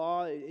a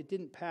law. It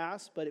didn't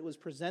pass, but it was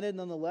presented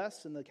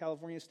nonetheless in the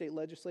California state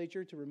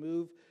legislature to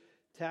remove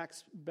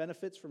tax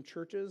benefits from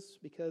churches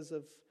because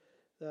of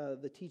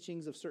the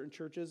teachings of certain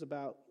churches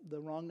about the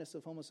wrongness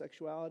of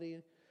homosexuality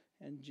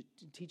and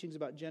teachings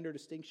about gender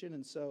distinction.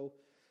 And so,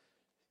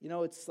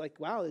 it's like,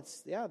 wow,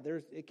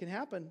 it can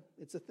happen.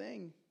 It's a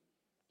thing.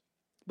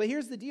 But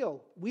here's the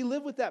deal. We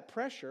live with that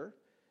pressure.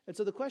 And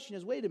so the question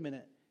is, wait a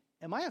minute,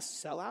 am I a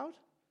sellout?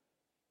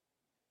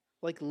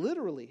 Like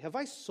literally, have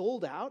I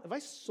sold out? Have I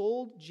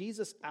sold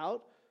Jesus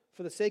out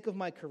for the sake of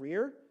my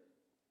career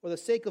or the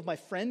sake of my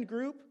friend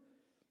group?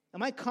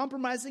 Am I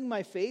compromising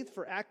my faith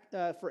for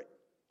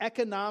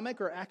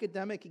economic or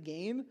academic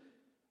gain?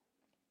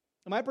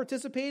 Am I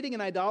participating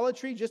in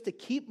idolatry just to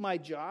keep my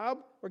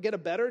job or get a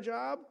better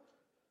job?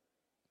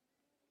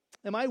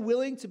 Am I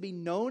willing to be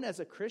known as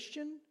a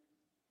Christian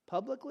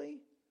publicly?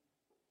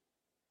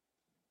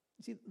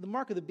 See, the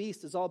mark of the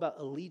beast is all about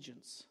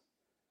allegiance,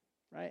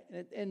 right?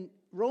 And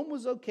Rome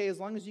was okay as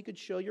long as you could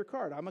show your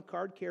card. I'm a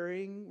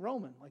card-carrying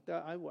Roman. Like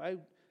that,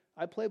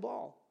 I play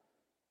ball.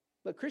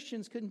 But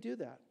Christians couldn't do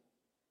that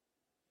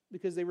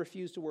because they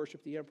refused to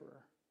worship the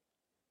emperor.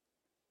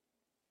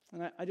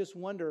 And I just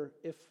wonder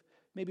if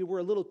maybe we're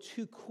a little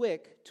too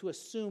quick to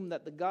assume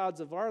that the gods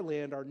of our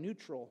land are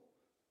neutral.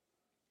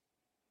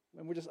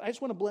 And I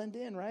just want to blend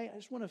in, right? I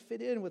just want to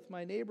fit in with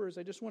my neighbors.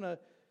 I just want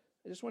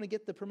to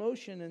get the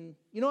promotion. And,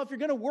 if you're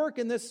going to work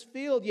in this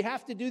field, you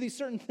have to do these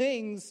certain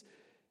things,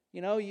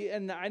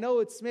 and I know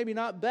it's maybe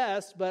not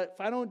best, but if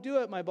I don't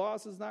do it, my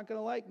boss is not going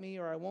to like me,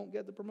 or I won't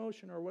get the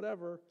promotion or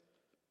whatever.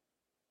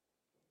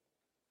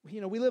 We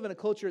live in a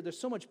culture, there's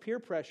so much peer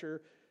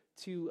pressure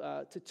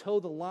to toe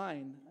the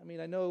line. I mean,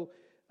 I know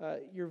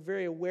you're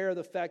very aware of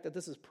the fact that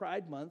this is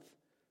Pride Month.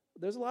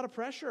 There's a lot of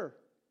pressure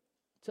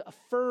to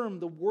affirm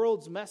the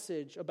world's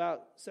message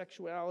about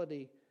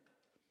sexuality.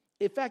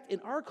 In fact, in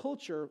our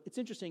culture, it's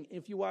interesting,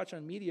 if you watch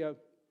on media,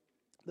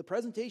 the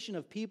presentation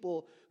of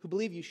people who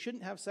believe you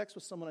shouldn't have sex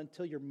with someone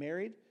until you're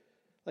married,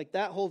 like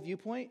that whole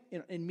viewpoint,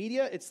 in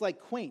media, it's like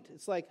quaint.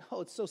 It's like,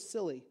 oh, it's so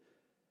silly.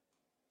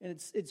 And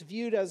it's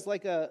viewed as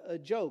like a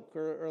joke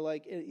or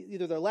like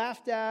either they're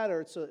laughed at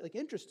or it's like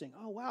interesting.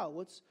 Oh, wow,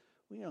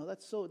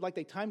 that's so, like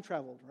they time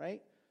traveled,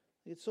 right?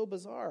 It's so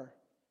bizarre.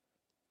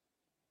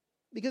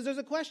 Because there's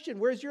a question,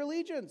 where's your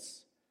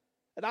allegiance?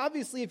 And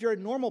obviously, if you're a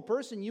normal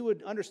person, you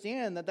would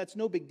understand that that's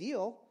no big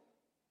deal,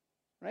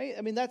 right?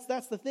 I mean, that's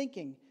the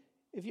thinking.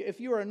 If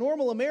you're a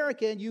normal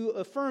American, you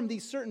affirm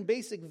these certain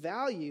basic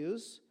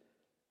values,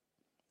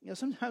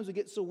 Sometimes we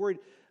get so worried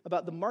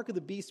about the mark of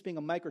the beast being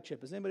a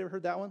microchip. Has anybody ever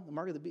heard that one? The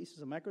mark of the beast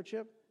is a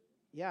microchip?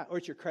 Yeah, or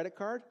it's your credit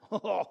card.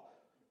 Oh,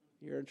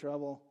 you're in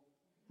trouble.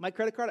 My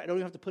credit card, I don't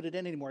even have to put it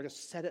in anymore. I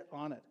just set it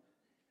on it,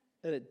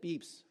 and it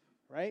beeps,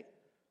 right?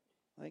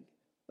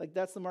 Like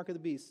that's the mark of the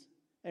beast.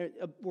 And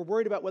we're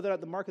worried about whether or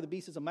not the mark of the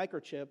beast is a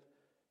microchip.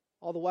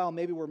 All the while,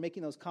 maybe we're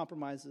making those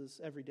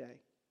compromises every day,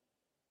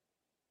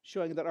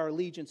 showing that our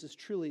allegiance is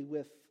truly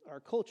with our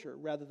culture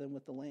rather than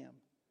with the Lamb.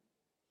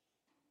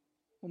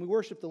 When we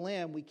worship the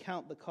Lamb, we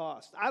count the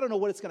cost. I don't know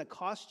what it's going to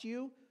cost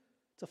you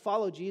to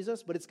follow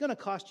Jesus, but it's going to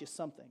cost you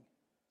something.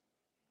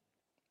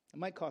 It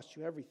might cost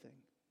you everything.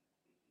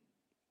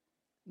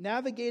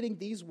 Navigating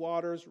these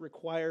waters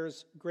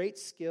requires great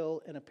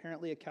skill and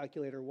apparently a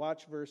calculator.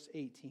 Watch verse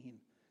 18.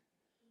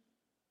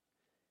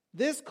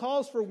 This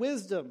calls for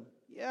wisdom.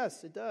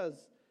 Yes, it does.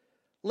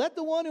 Let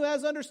the one who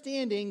has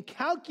understanding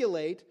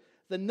calculate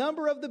the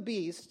number of the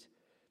beast,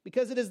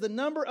 because it is the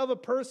number of a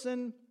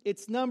person.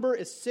 Its number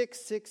is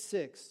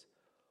 666.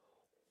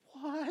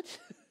 What?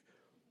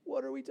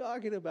 What are we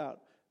talking about?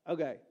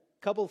 Okay,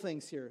 couple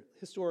things here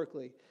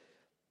historically.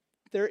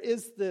 There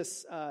is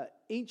this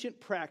ancient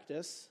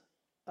practice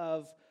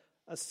of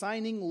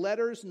assigning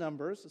letters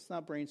numbers. It's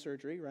not brain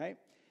surgery, right?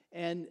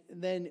 And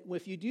then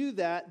if you do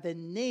that,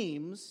 then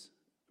names,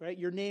 right?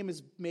 Your name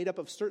is made up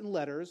of certain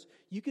letters.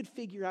 You could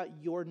figure out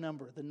your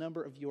number, the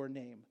number of your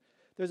name.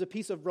 There's a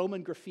piece of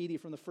Roman graffiti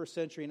from the first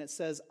century, and it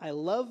says, "I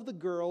love the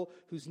girl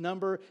whose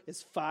number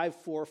is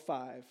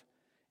 545."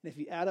 And if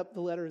you add up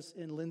the letters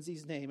in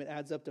Lindsay's name, it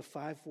adds up to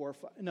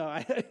 545. No,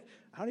 I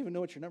don't even know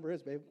what your number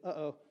is, babe.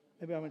 Uh-oh,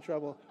 maybe I'm in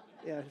trouble.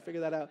 Yeah,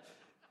 figure that out.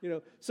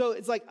 So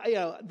it's like,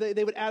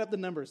 they would add up the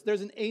numbers.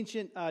 There's an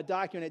ancient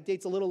document. It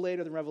dates a little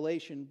later than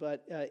Revelation,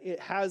 but it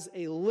has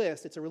a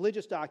list. It's a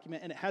religious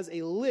document, and it has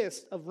a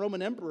list of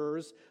Roman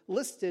emperors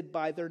listed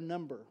by their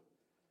number,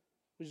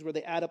 which is where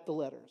they add up the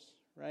letters,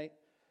 right?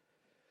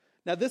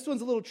 Now, this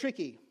one's a little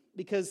tricky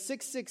because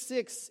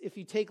 666, if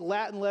you take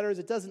Latin letters,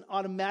 it doesn't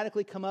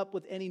automatically come up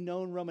with any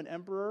known Roman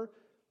emperor,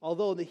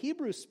 although in the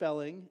Hebrew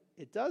spelling,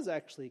 it does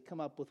actually come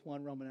up with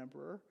one Roman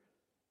emperor,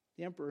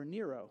 the Emperor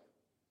Nero,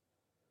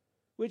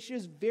 which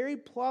is very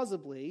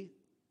plausibly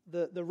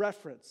the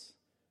reference.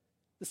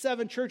 The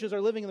seven churches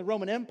are living in the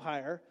Roman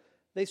Empire.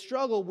 They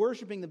struggle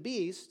worshiping the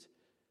beast.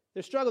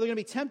 They're going to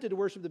be tempted to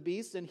worship the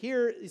beast. And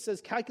here he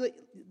says, calculate.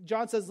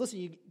 John says, listen,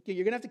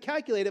 you're going to have to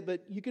calculate it,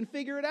 but you can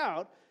figure it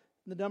out.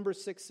 And the number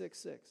is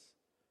 666.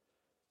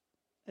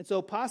 And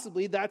so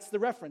possibly that's the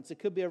reference. It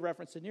could be a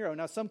reference to Nero.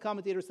 Now, some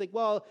commentators think,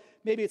 well,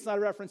 maybe it's not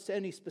a reference to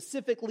any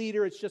specific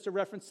leader. It's just a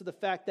reference to the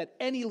fact that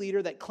any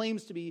leader that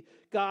claims to be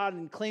God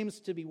and claims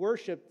to be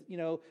worshipped,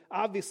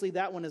 obviously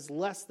that one is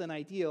less than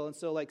ideal. And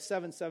so like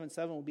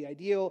 777 will be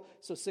ideal.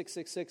 So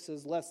 666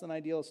 is less than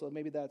ideal. So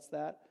maybe that's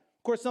that.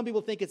 Of course, some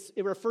people think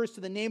it refers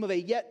to the name of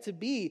a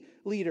yet-to-be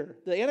leader,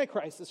 the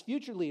Antichrist, this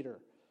future leader.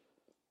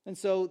 And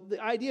so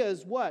the idea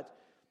is what?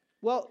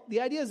 Well, the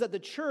idea is that the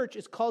church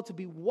is called to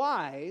be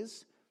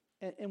wise.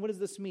 And what does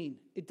this mean?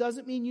 It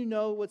doesn't mean you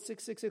know what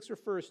 666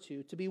 refers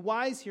to. To be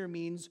wise here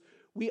means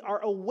we are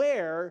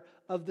aware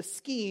of the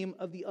scheme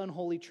of the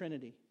unholy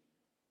Trinity.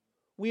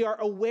 We are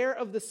aware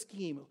of the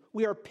scheme.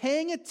 We are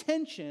paying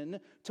attention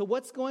to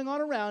what's going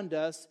on around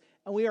us,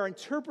 and we are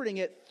interpreting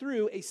it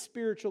through a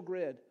spiritual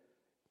grid,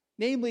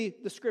 namely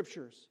the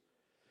Scriptures.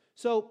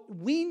 So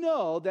we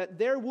know that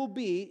there will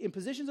be, in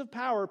positions of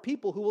power,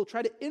 people who will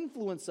try to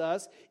influence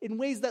us in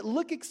ways that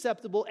look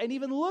acceptable and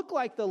even look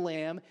like the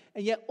Lamb,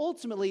 and yet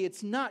ultimately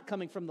it's not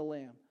coming from the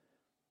Lamb.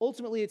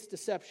 Ultimately it's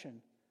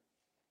deception.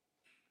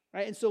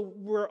 Right? And so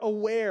we're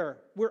aware,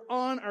 we're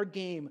on our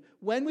game.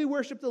 When we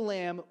worship the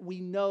Lamb, we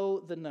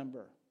know the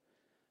number.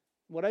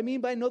 What I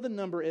mean by know the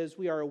number is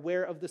we are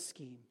aware of the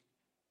scheme.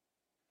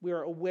 We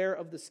are aware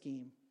of the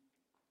scheme.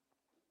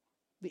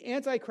 The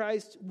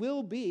Antichrist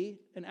will be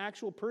an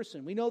actual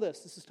person. We know this.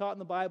 This is taught in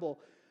the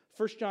Bible.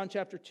 1 John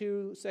chapter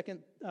 2, 2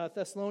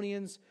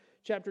 Thessalonians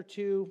chapter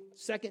 2,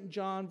 2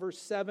 John verse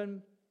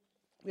 7.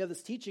 We have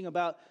this teaching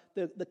about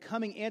the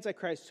coming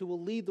Antichrist who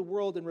will lead the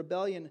world in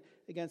rebellion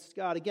against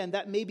God. Again,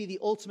 that may be the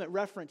ultimate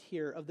referent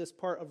here of this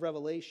part of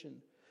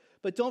Revelation.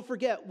 But don't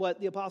forget what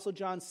the Apostle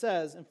John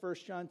says in 1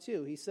 John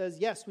 2. He says,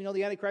 yes, we know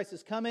the Antichrist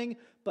is coming,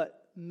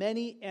 but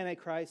many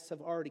Antichrists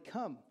have already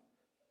come.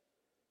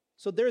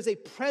 So there's a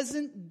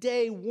present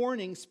day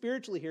warning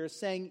spiritually here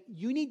saying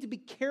you need to be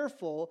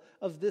careful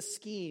of this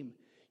scheme.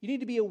 You need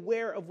to be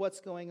aware of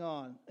what's going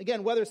on.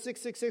 Again, whether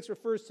 666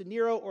 refers to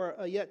Nero or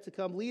a yet to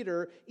come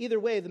leader, either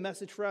way, the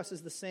message for us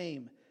is the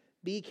same.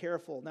 Be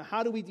careful. Now,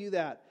 how do we do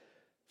that?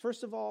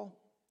 First of all,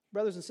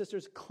 brothers and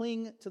sisters,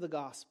 cling to the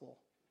gospel.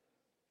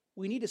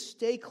 We need to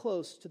stay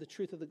close to the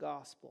truth of the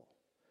gospel.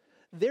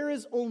 There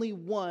is only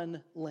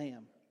one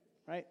Lamb,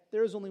 right?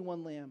 There is only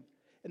one Lamb.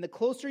 And the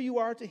closer you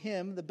are to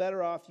him, the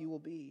better off you will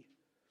be.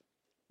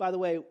 By the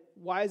way,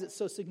 why is it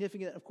so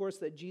significant, of course,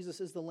 that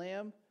Jesus is the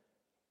Lamb?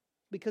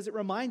 Because it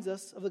reminds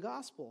us of the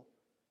gospel,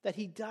 that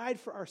he died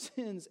for our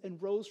sins and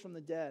rose from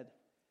the dead.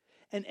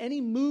 And any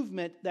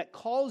movement that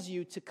calls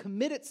you to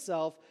commit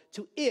itself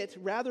to it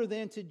rather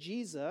than to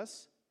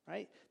Jesus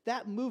right?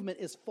 That movement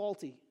is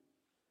faulty.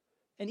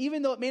 And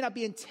even though it may not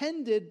be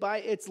intended by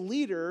its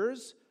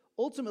leaders,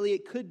 ultimately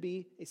it could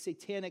be a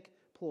satanic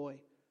ploy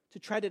to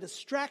try to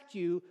distract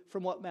you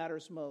from what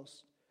matters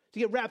most. To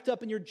get wrapped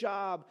up in your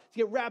job, to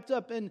get wrapped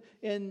up in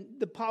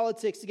the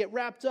politics, to get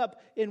wrapped up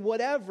in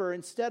whatever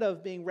instead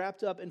of being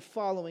wrapped up in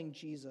following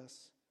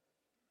Jesus.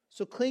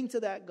 So cling to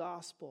that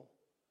gospel.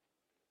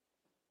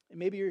 And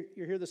maybe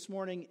you're here this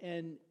morning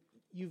and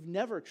you've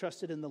never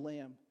trusted in the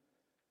Lamb.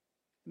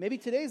 Maybe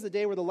today's the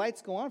day where the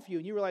lights go on for you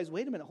and you realize,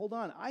 wait a minute, hold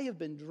on. I have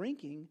been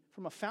drinking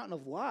from a fountain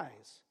of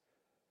lies.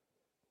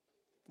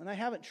 And I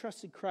haven't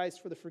trusted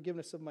Christ for the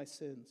forgiveness of my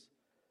sins.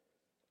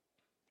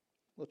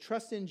 Well,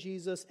 trust in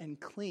Jesus and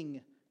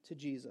cling to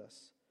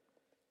Jesus.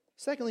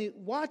 Secondly,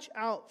 watch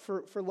out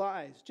for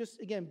lies. Just,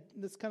 again,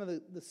 that's kind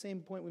of the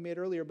same point we made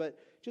earlier, but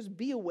just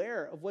be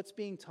aware of what's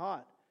being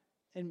taught.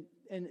 And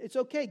it's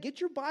okay.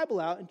 Get your Bible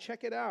out and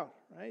check it out,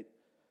 right?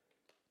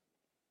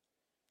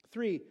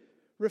 3,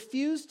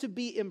 refuse to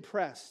be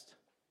impressed.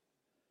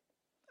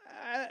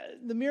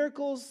 The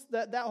miracles,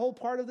 that whole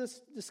part of this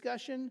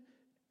discussion,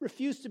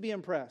 refuse to be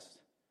impressed.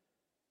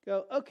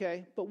 Go,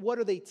 okay, but what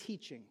are they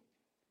teaching?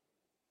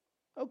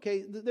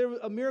 Okay,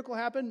 a miracle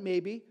happened,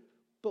 maybe,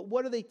 but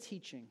what are they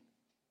teaching?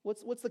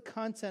 What's the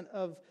content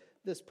of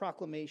this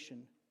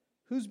proclamation?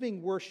 Who's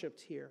being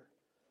worshipped here?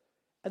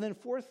 And then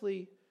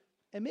fourthly,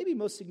 and maybe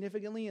most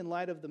significantly in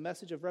light of the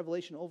message of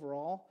Revelation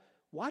overall,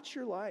 watch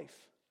your life.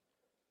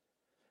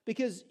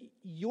 Because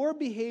your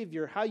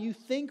behavior, how you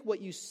think, what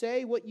you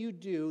say, what you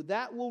do,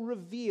 that will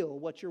reveal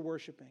what you're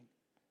worshiping.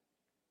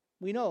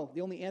 We know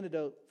the only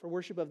antidote for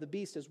worship of the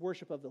beast is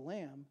worship of the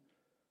Lamb.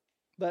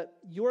 But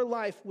your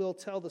life will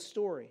tell the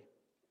story.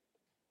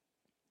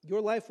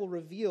 Your life will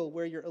reveal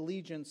where your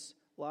allegiance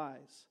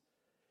lies.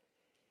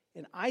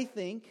 And I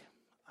think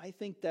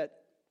that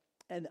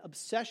an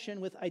obsession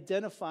with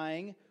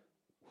identifying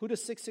who does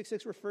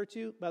 666 refer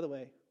to? By the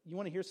way, you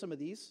want to hear some of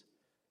these?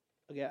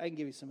 Okay, I can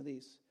give you some of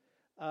these.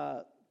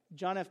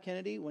 John F.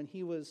 Kennedy, when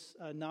he was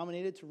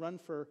nominated to run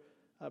for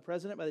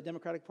president by the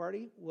Democratic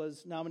Party,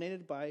 was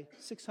nominated by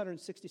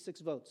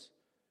 666 votes.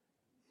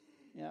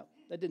 Yeah,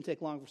 that didn't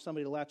take long for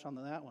somebody to latch on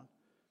to that one,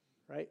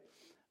 right?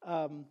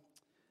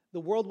 The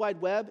World Wide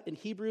Web in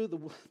Hebrew,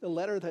 the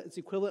letter that's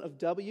equivalent of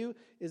W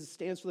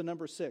stands for the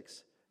number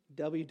 6.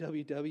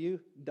 www.what?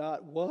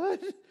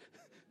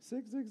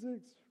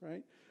 666,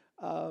 right?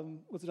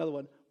 What's another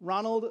one?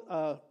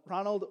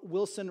 Ronald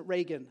Wilson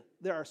Reagan.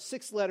 There are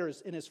 6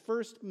 letters in his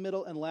first,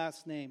 middle, and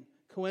last name.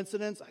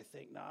 Coincidence? I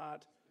think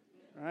not,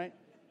 right?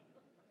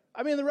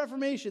 I mean, the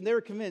Reformation, they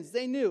were convinced.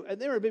 They knew, and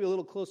they were maybe a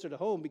little closer to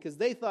home because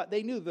they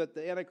knew that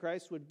the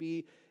Antichrist would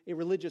be a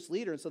religious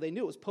leader, and so they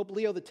knew it was Pope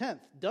Leo X.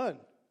 Done.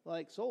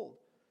 Sold.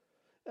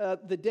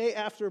 The day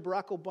after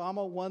Barack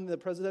Obama won the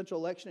presidential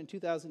election in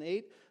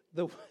 2008,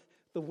 the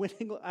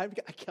winning,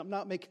 I'm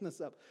not making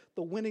this up,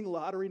 the winning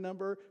lottery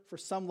number for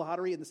some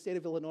lottery in the state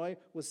of Illinois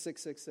was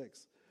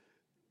 666.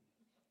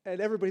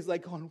 And everybody's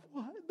going,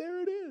 what?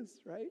 There it is,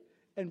 right?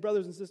 And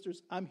brothers and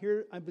sisters, I'm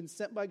here. I've been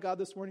sent by God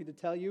this morning to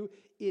tell you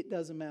it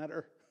doesn't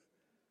matter.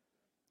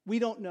 We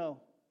don't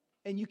know,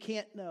 and you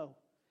can't know.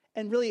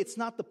 And really, it's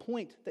not the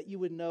point that you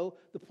would know.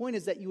 The point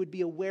is that you would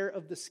be aware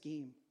of the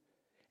scheme.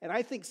 And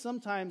I think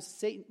sometimes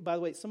Satan, by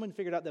the way, someone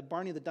figured out that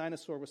Barney the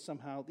dinosaur was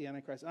somehow the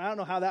Antichrist. And I don't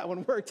know how that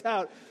one worked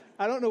out.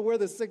 I don't know where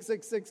the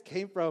 666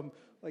 came from.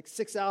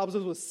 6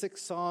 albums with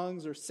 6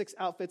 songs or 6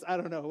 outfits. I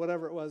don't know,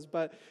 whatever it was.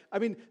 But, I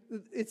mean,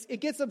 it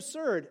gets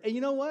absurd. And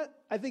you know what?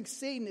 I think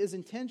Satan is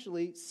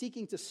intentionally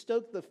seeking to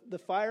stoke the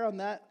fire on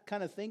that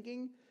kind of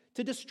thinking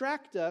to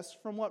distract us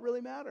from what really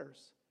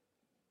matters.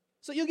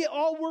 So you'll get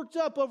all worked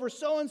up over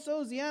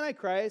so-and-so's the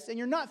Antichrist, and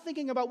you're not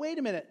thinking about, wait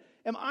a minute,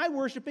 am I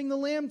worshiping the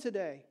Lamb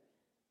today?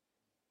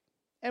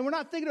 And we're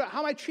not thinking about how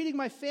am I treating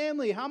my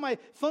family, how am I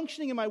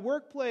functioning in my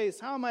workplace,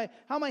 how am I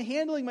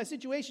handling my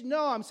situation?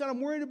 No,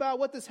 I'm worried about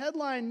what this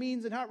headline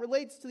means and how it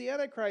relates to the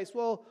Antichrist.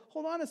 Well,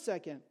 hold on a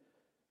second.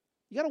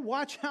 You got to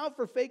watch out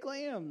for fake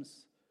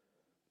lambs.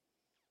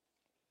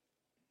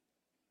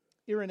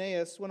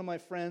 Irenaeus, one of my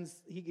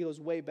friends, he goes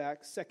way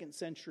back, 2nd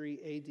century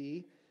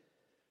A.D.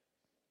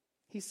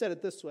 He said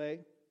it this way,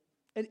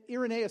 and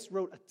Irenaeus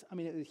wrote,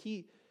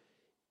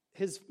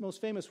 his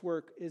most famous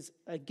work is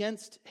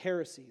Against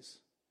Heresies.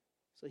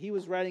 So he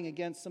was writing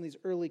against some of these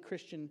early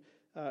Christian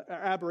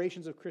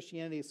aberrations of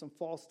Christianity, some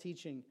false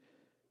teaching.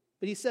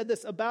 But he said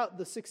this about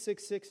the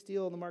 666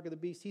 deal and the mark of the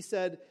beast. He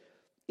said,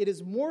 it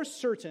is more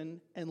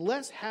certain and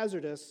less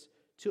hazardous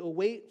to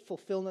await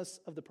fulfillment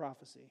of the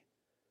prophecy.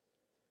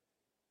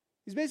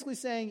 He's basically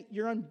saying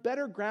you're on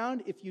better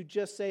ground if you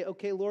just say,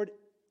 okay, Lord,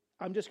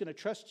 I'm just going to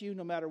trust you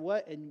no matter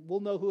what, and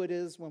we'll know who it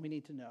is when we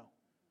need to know.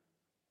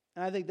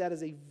 And I think that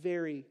is a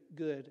very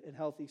good and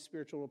healthy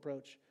spiritual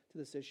approach to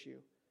this issue.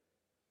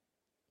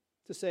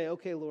 To say,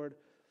 okay, Lord,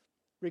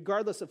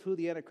 regardless of who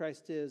the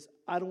Antichrist is,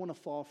 I don't want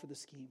to fall for the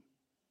scheme.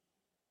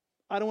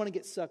 I don't want to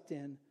get sucked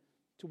in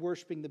to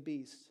worshiping the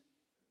beast.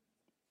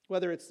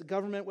 Whether it's the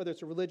government, whether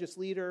it's a religious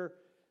leader,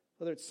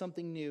 whether it's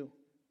something new,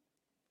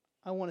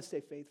 I want to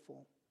stay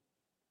faithful.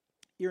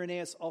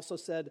 Irenaeus also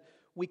said,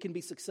 we can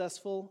be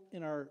successful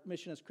in our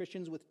mission as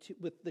Christians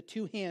with the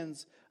two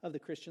hands of the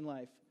Christian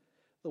life,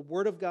 the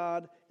Word of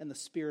God and the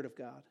Spirit of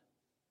God.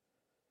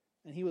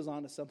 And he was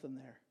onto something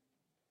there.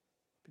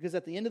 Because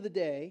at the end of the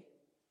day,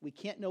 we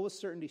can't know with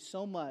certainty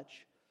so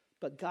much,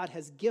 but God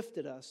has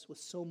gifted us with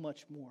so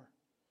much more.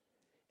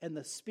 And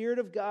the Spirit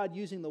of God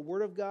using the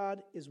Word of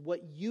God is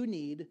what you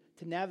need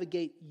to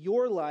navigate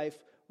your life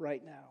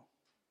right now.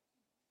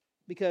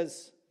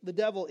 Because the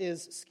devil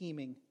is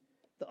scheming.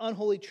 The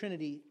unholy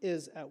trinity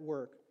is at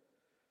work.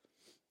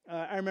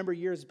 I remember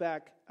years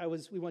back,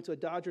 we went to a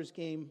Dodgers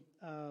game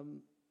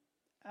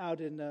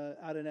out in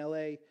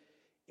L.A.,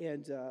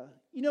 and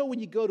when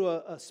you go to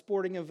a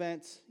sporting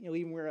event, even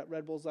we were at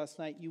Red Bulls last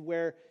night, you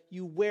wear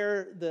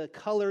the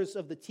colors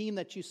of the team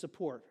that you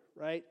support,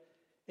 right?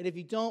 And if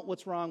you don't,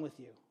 what's wrong with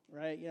you,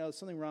 right? There's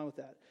something wrong with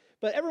that.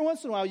 But every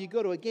once in a while, you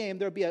go to a game,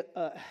 there'll be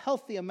a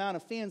healthy amount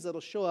of fans that'll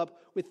show up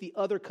with the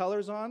other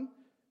colors on,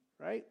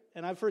 right?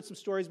 And I've heard some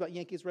stories about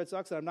Yankees, Red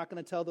Sox, and I'm not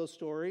going to tell those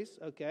stories,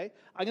 okay?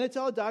 I'm going to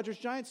tell a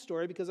Dodgers-Giants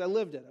story because I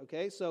lived it,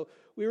 okay? So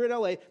we were in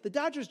L.A. The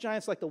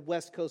Dodgers-Giants like the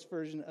West Coast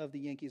version of the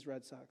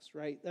Yankees-Red Sox,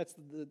 right? That's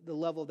the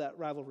level of that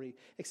rivalry.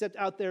 Except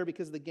out there,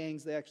 because of the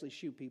gangs, they actually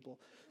shoot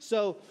people.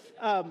 So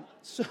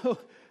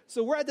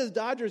we're at this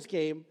Dodgers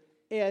game,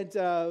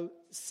 and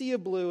sea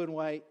of blue and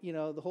white,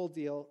 the whole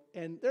deal.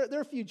 And there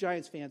are a few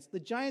Giants fans. The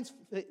Giants,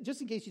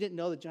 just in case you didn't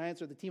know, the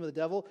Giants are the team of the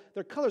devil.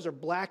 Their colors are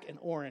black and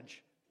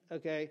orange.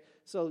 Okay,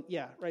 so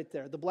yeah, right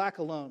there. The black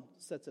alone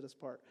sets it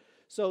apart.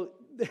 So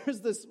there's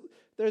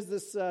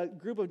this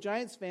group of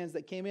Giants fans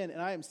that came in,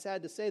 and I am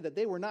sad to say that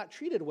they were not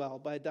treated well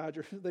by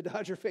the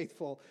Dodger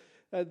faithful.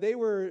 They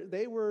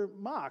were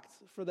mocked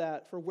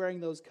for wearing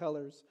those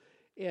colors,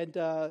 and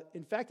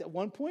in fact, at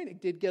one point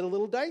it did get a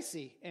little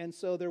dicey, and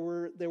so there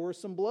were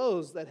some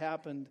blows that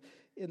happened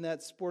in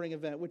that sporting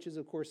event, which is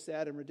of course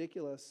sad and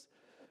ridiculous.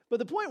 But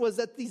the point was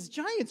that these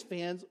Giants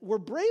fans were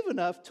brave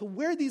enough to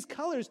wear these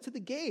colors to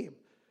the game,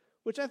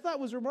 which I thought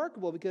was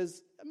remarkable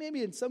because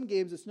maybe in some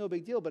games it's no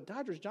big deal, but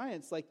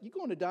Dodgers-Giants, like you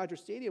go into Dodger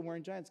Stadium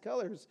wearing Giants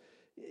colors,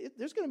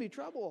 there's going to be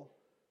trouble.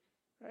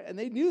 Right? And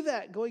they knew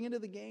that going into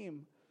the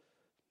game.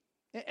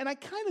 And I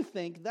kind of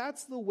think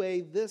that's the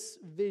way this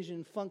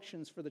vision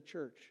functions for the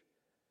church.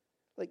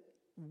 Like,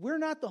 we're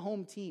not the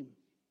home team.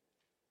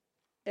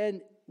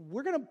 And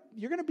you're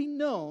going to be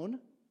known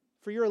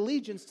for your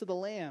allegiance to the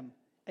Lamb,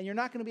 and you're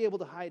not going to be able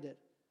to hide it,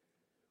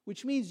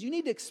 which means you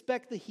need to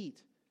expect the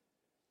heat.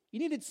 You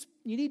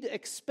need to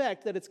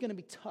expect that it's going to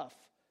be tough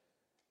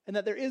and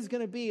that there is going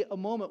to be a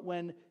moment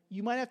when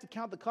you might have to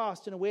count the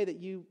cost in a way that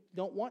you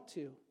don't want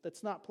to,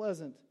 that's not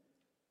pleasant.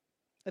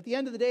 At the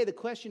end of the day, the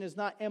question is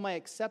not, am I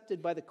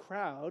accepted by the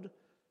crowd?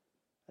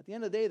 At the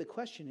end of the day, the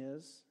question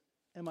is,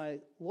 am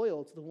I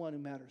loyal to the one who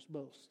matters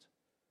most?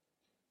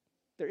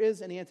 There is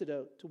an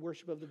antidote to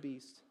worship of the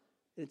beast,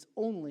 and it's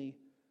only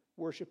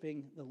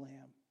worshiping the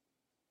Lamb.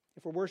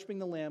 If we're worshiping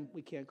the Lamb,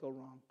 we can't go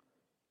wrong.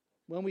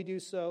 When we do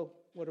so,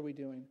 what are we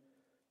doing?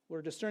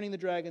 We're discerning the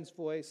dragon's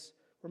voice.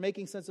 We're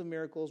making sense of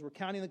miracles. We're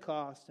counting the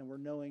cost, and we're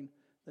knowing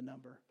the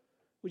number.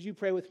 Would you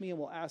pray with me, and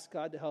we'll ask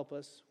God to help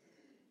us.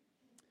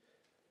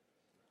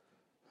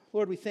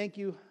 Lord, we thank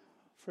you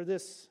for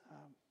this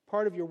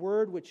part of your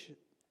word, which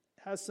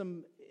has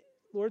some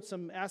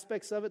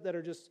aspects of it that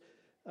are just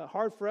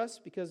hard for us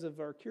because of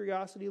our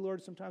curiosity,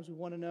 Lord. Sometimes we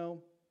want to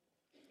know.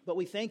 But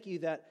we thank you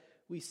that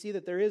we see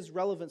that there is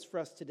relevance for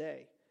us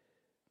today.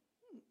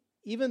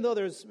 Even though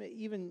there's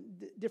even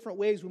different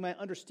ways we might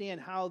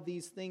understand how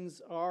these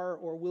things are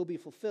or will be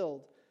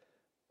fulfilled,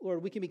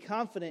 Lord, we can be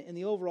confident in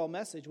the overall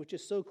message, which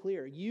is so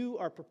clear. You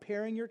are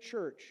preparing your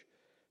church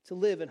to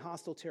live in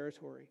hostile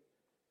territory.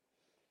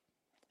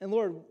 And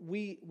Lord,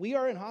 we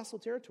are in hostile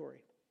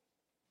territory.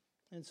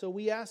 And so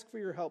we ask for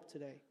your help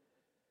today,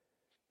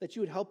 that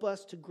you would help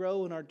us to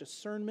grow in our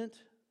discernment,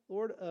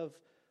 Lord, of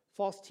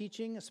false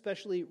teaching,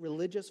 especially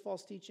religious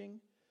false teaching.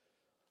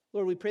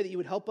 Lord, we pray that you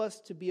would help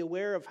us to be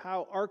aware of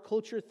how our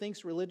culture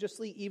thinks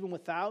religiously, even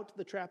without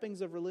the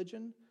trappings of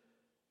religion,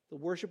 the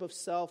worship of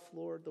self,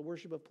 Lord, the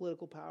worship of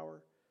political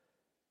power.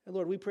 And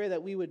Lord, we pray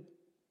that we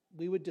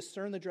would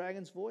discern the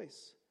dragon's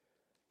voice.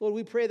 Lord,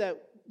 we pray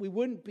that we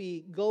wouldn't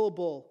be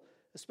gullible,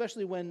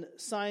 especially when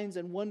signs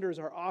and wonders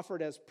are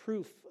offered as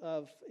proof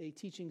of a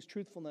teaching's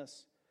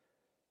truthfulness.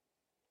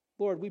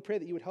 Lord, we pray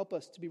that you would help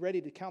us to be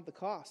ready to count the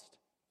cost,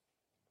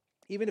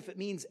 even if it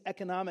means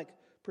economic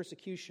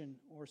persecution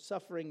or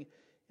suffering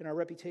in our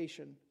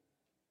reputation.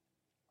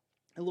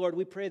 And Lord,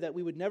 we pray that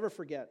we would never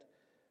forget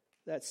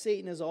that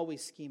Satan is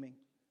always scheming,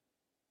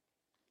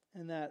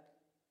 and that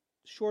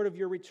short of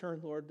your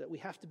return, Lord, that we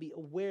have to be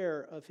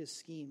aware of his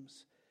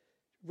schemes,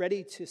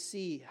 ready to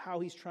see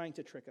how he's trying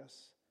to trick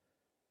us.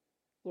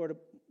 Lord,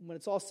 when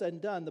it's all said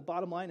and done, the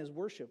bottom line is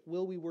worship.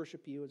 Will we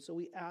worship you? And so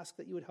we ask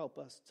that you would help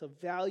us to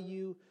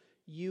value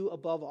you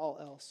above all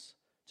else,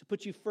 to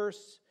put you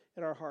first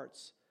in our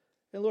hearts.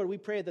 And Lord, we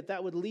pray that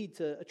that would lead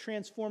to a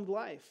transformed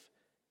life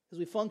as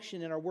we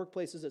function in our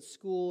workplaces, at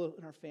school,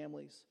 in our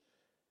families.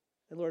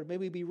 And Lord, may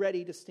we be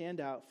ready to stand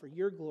out for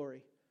your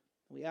glory.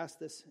 And we ask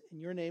this in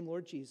your name,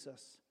 Lord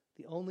Jesus,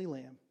 the only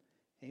Lamb.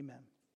 Amen.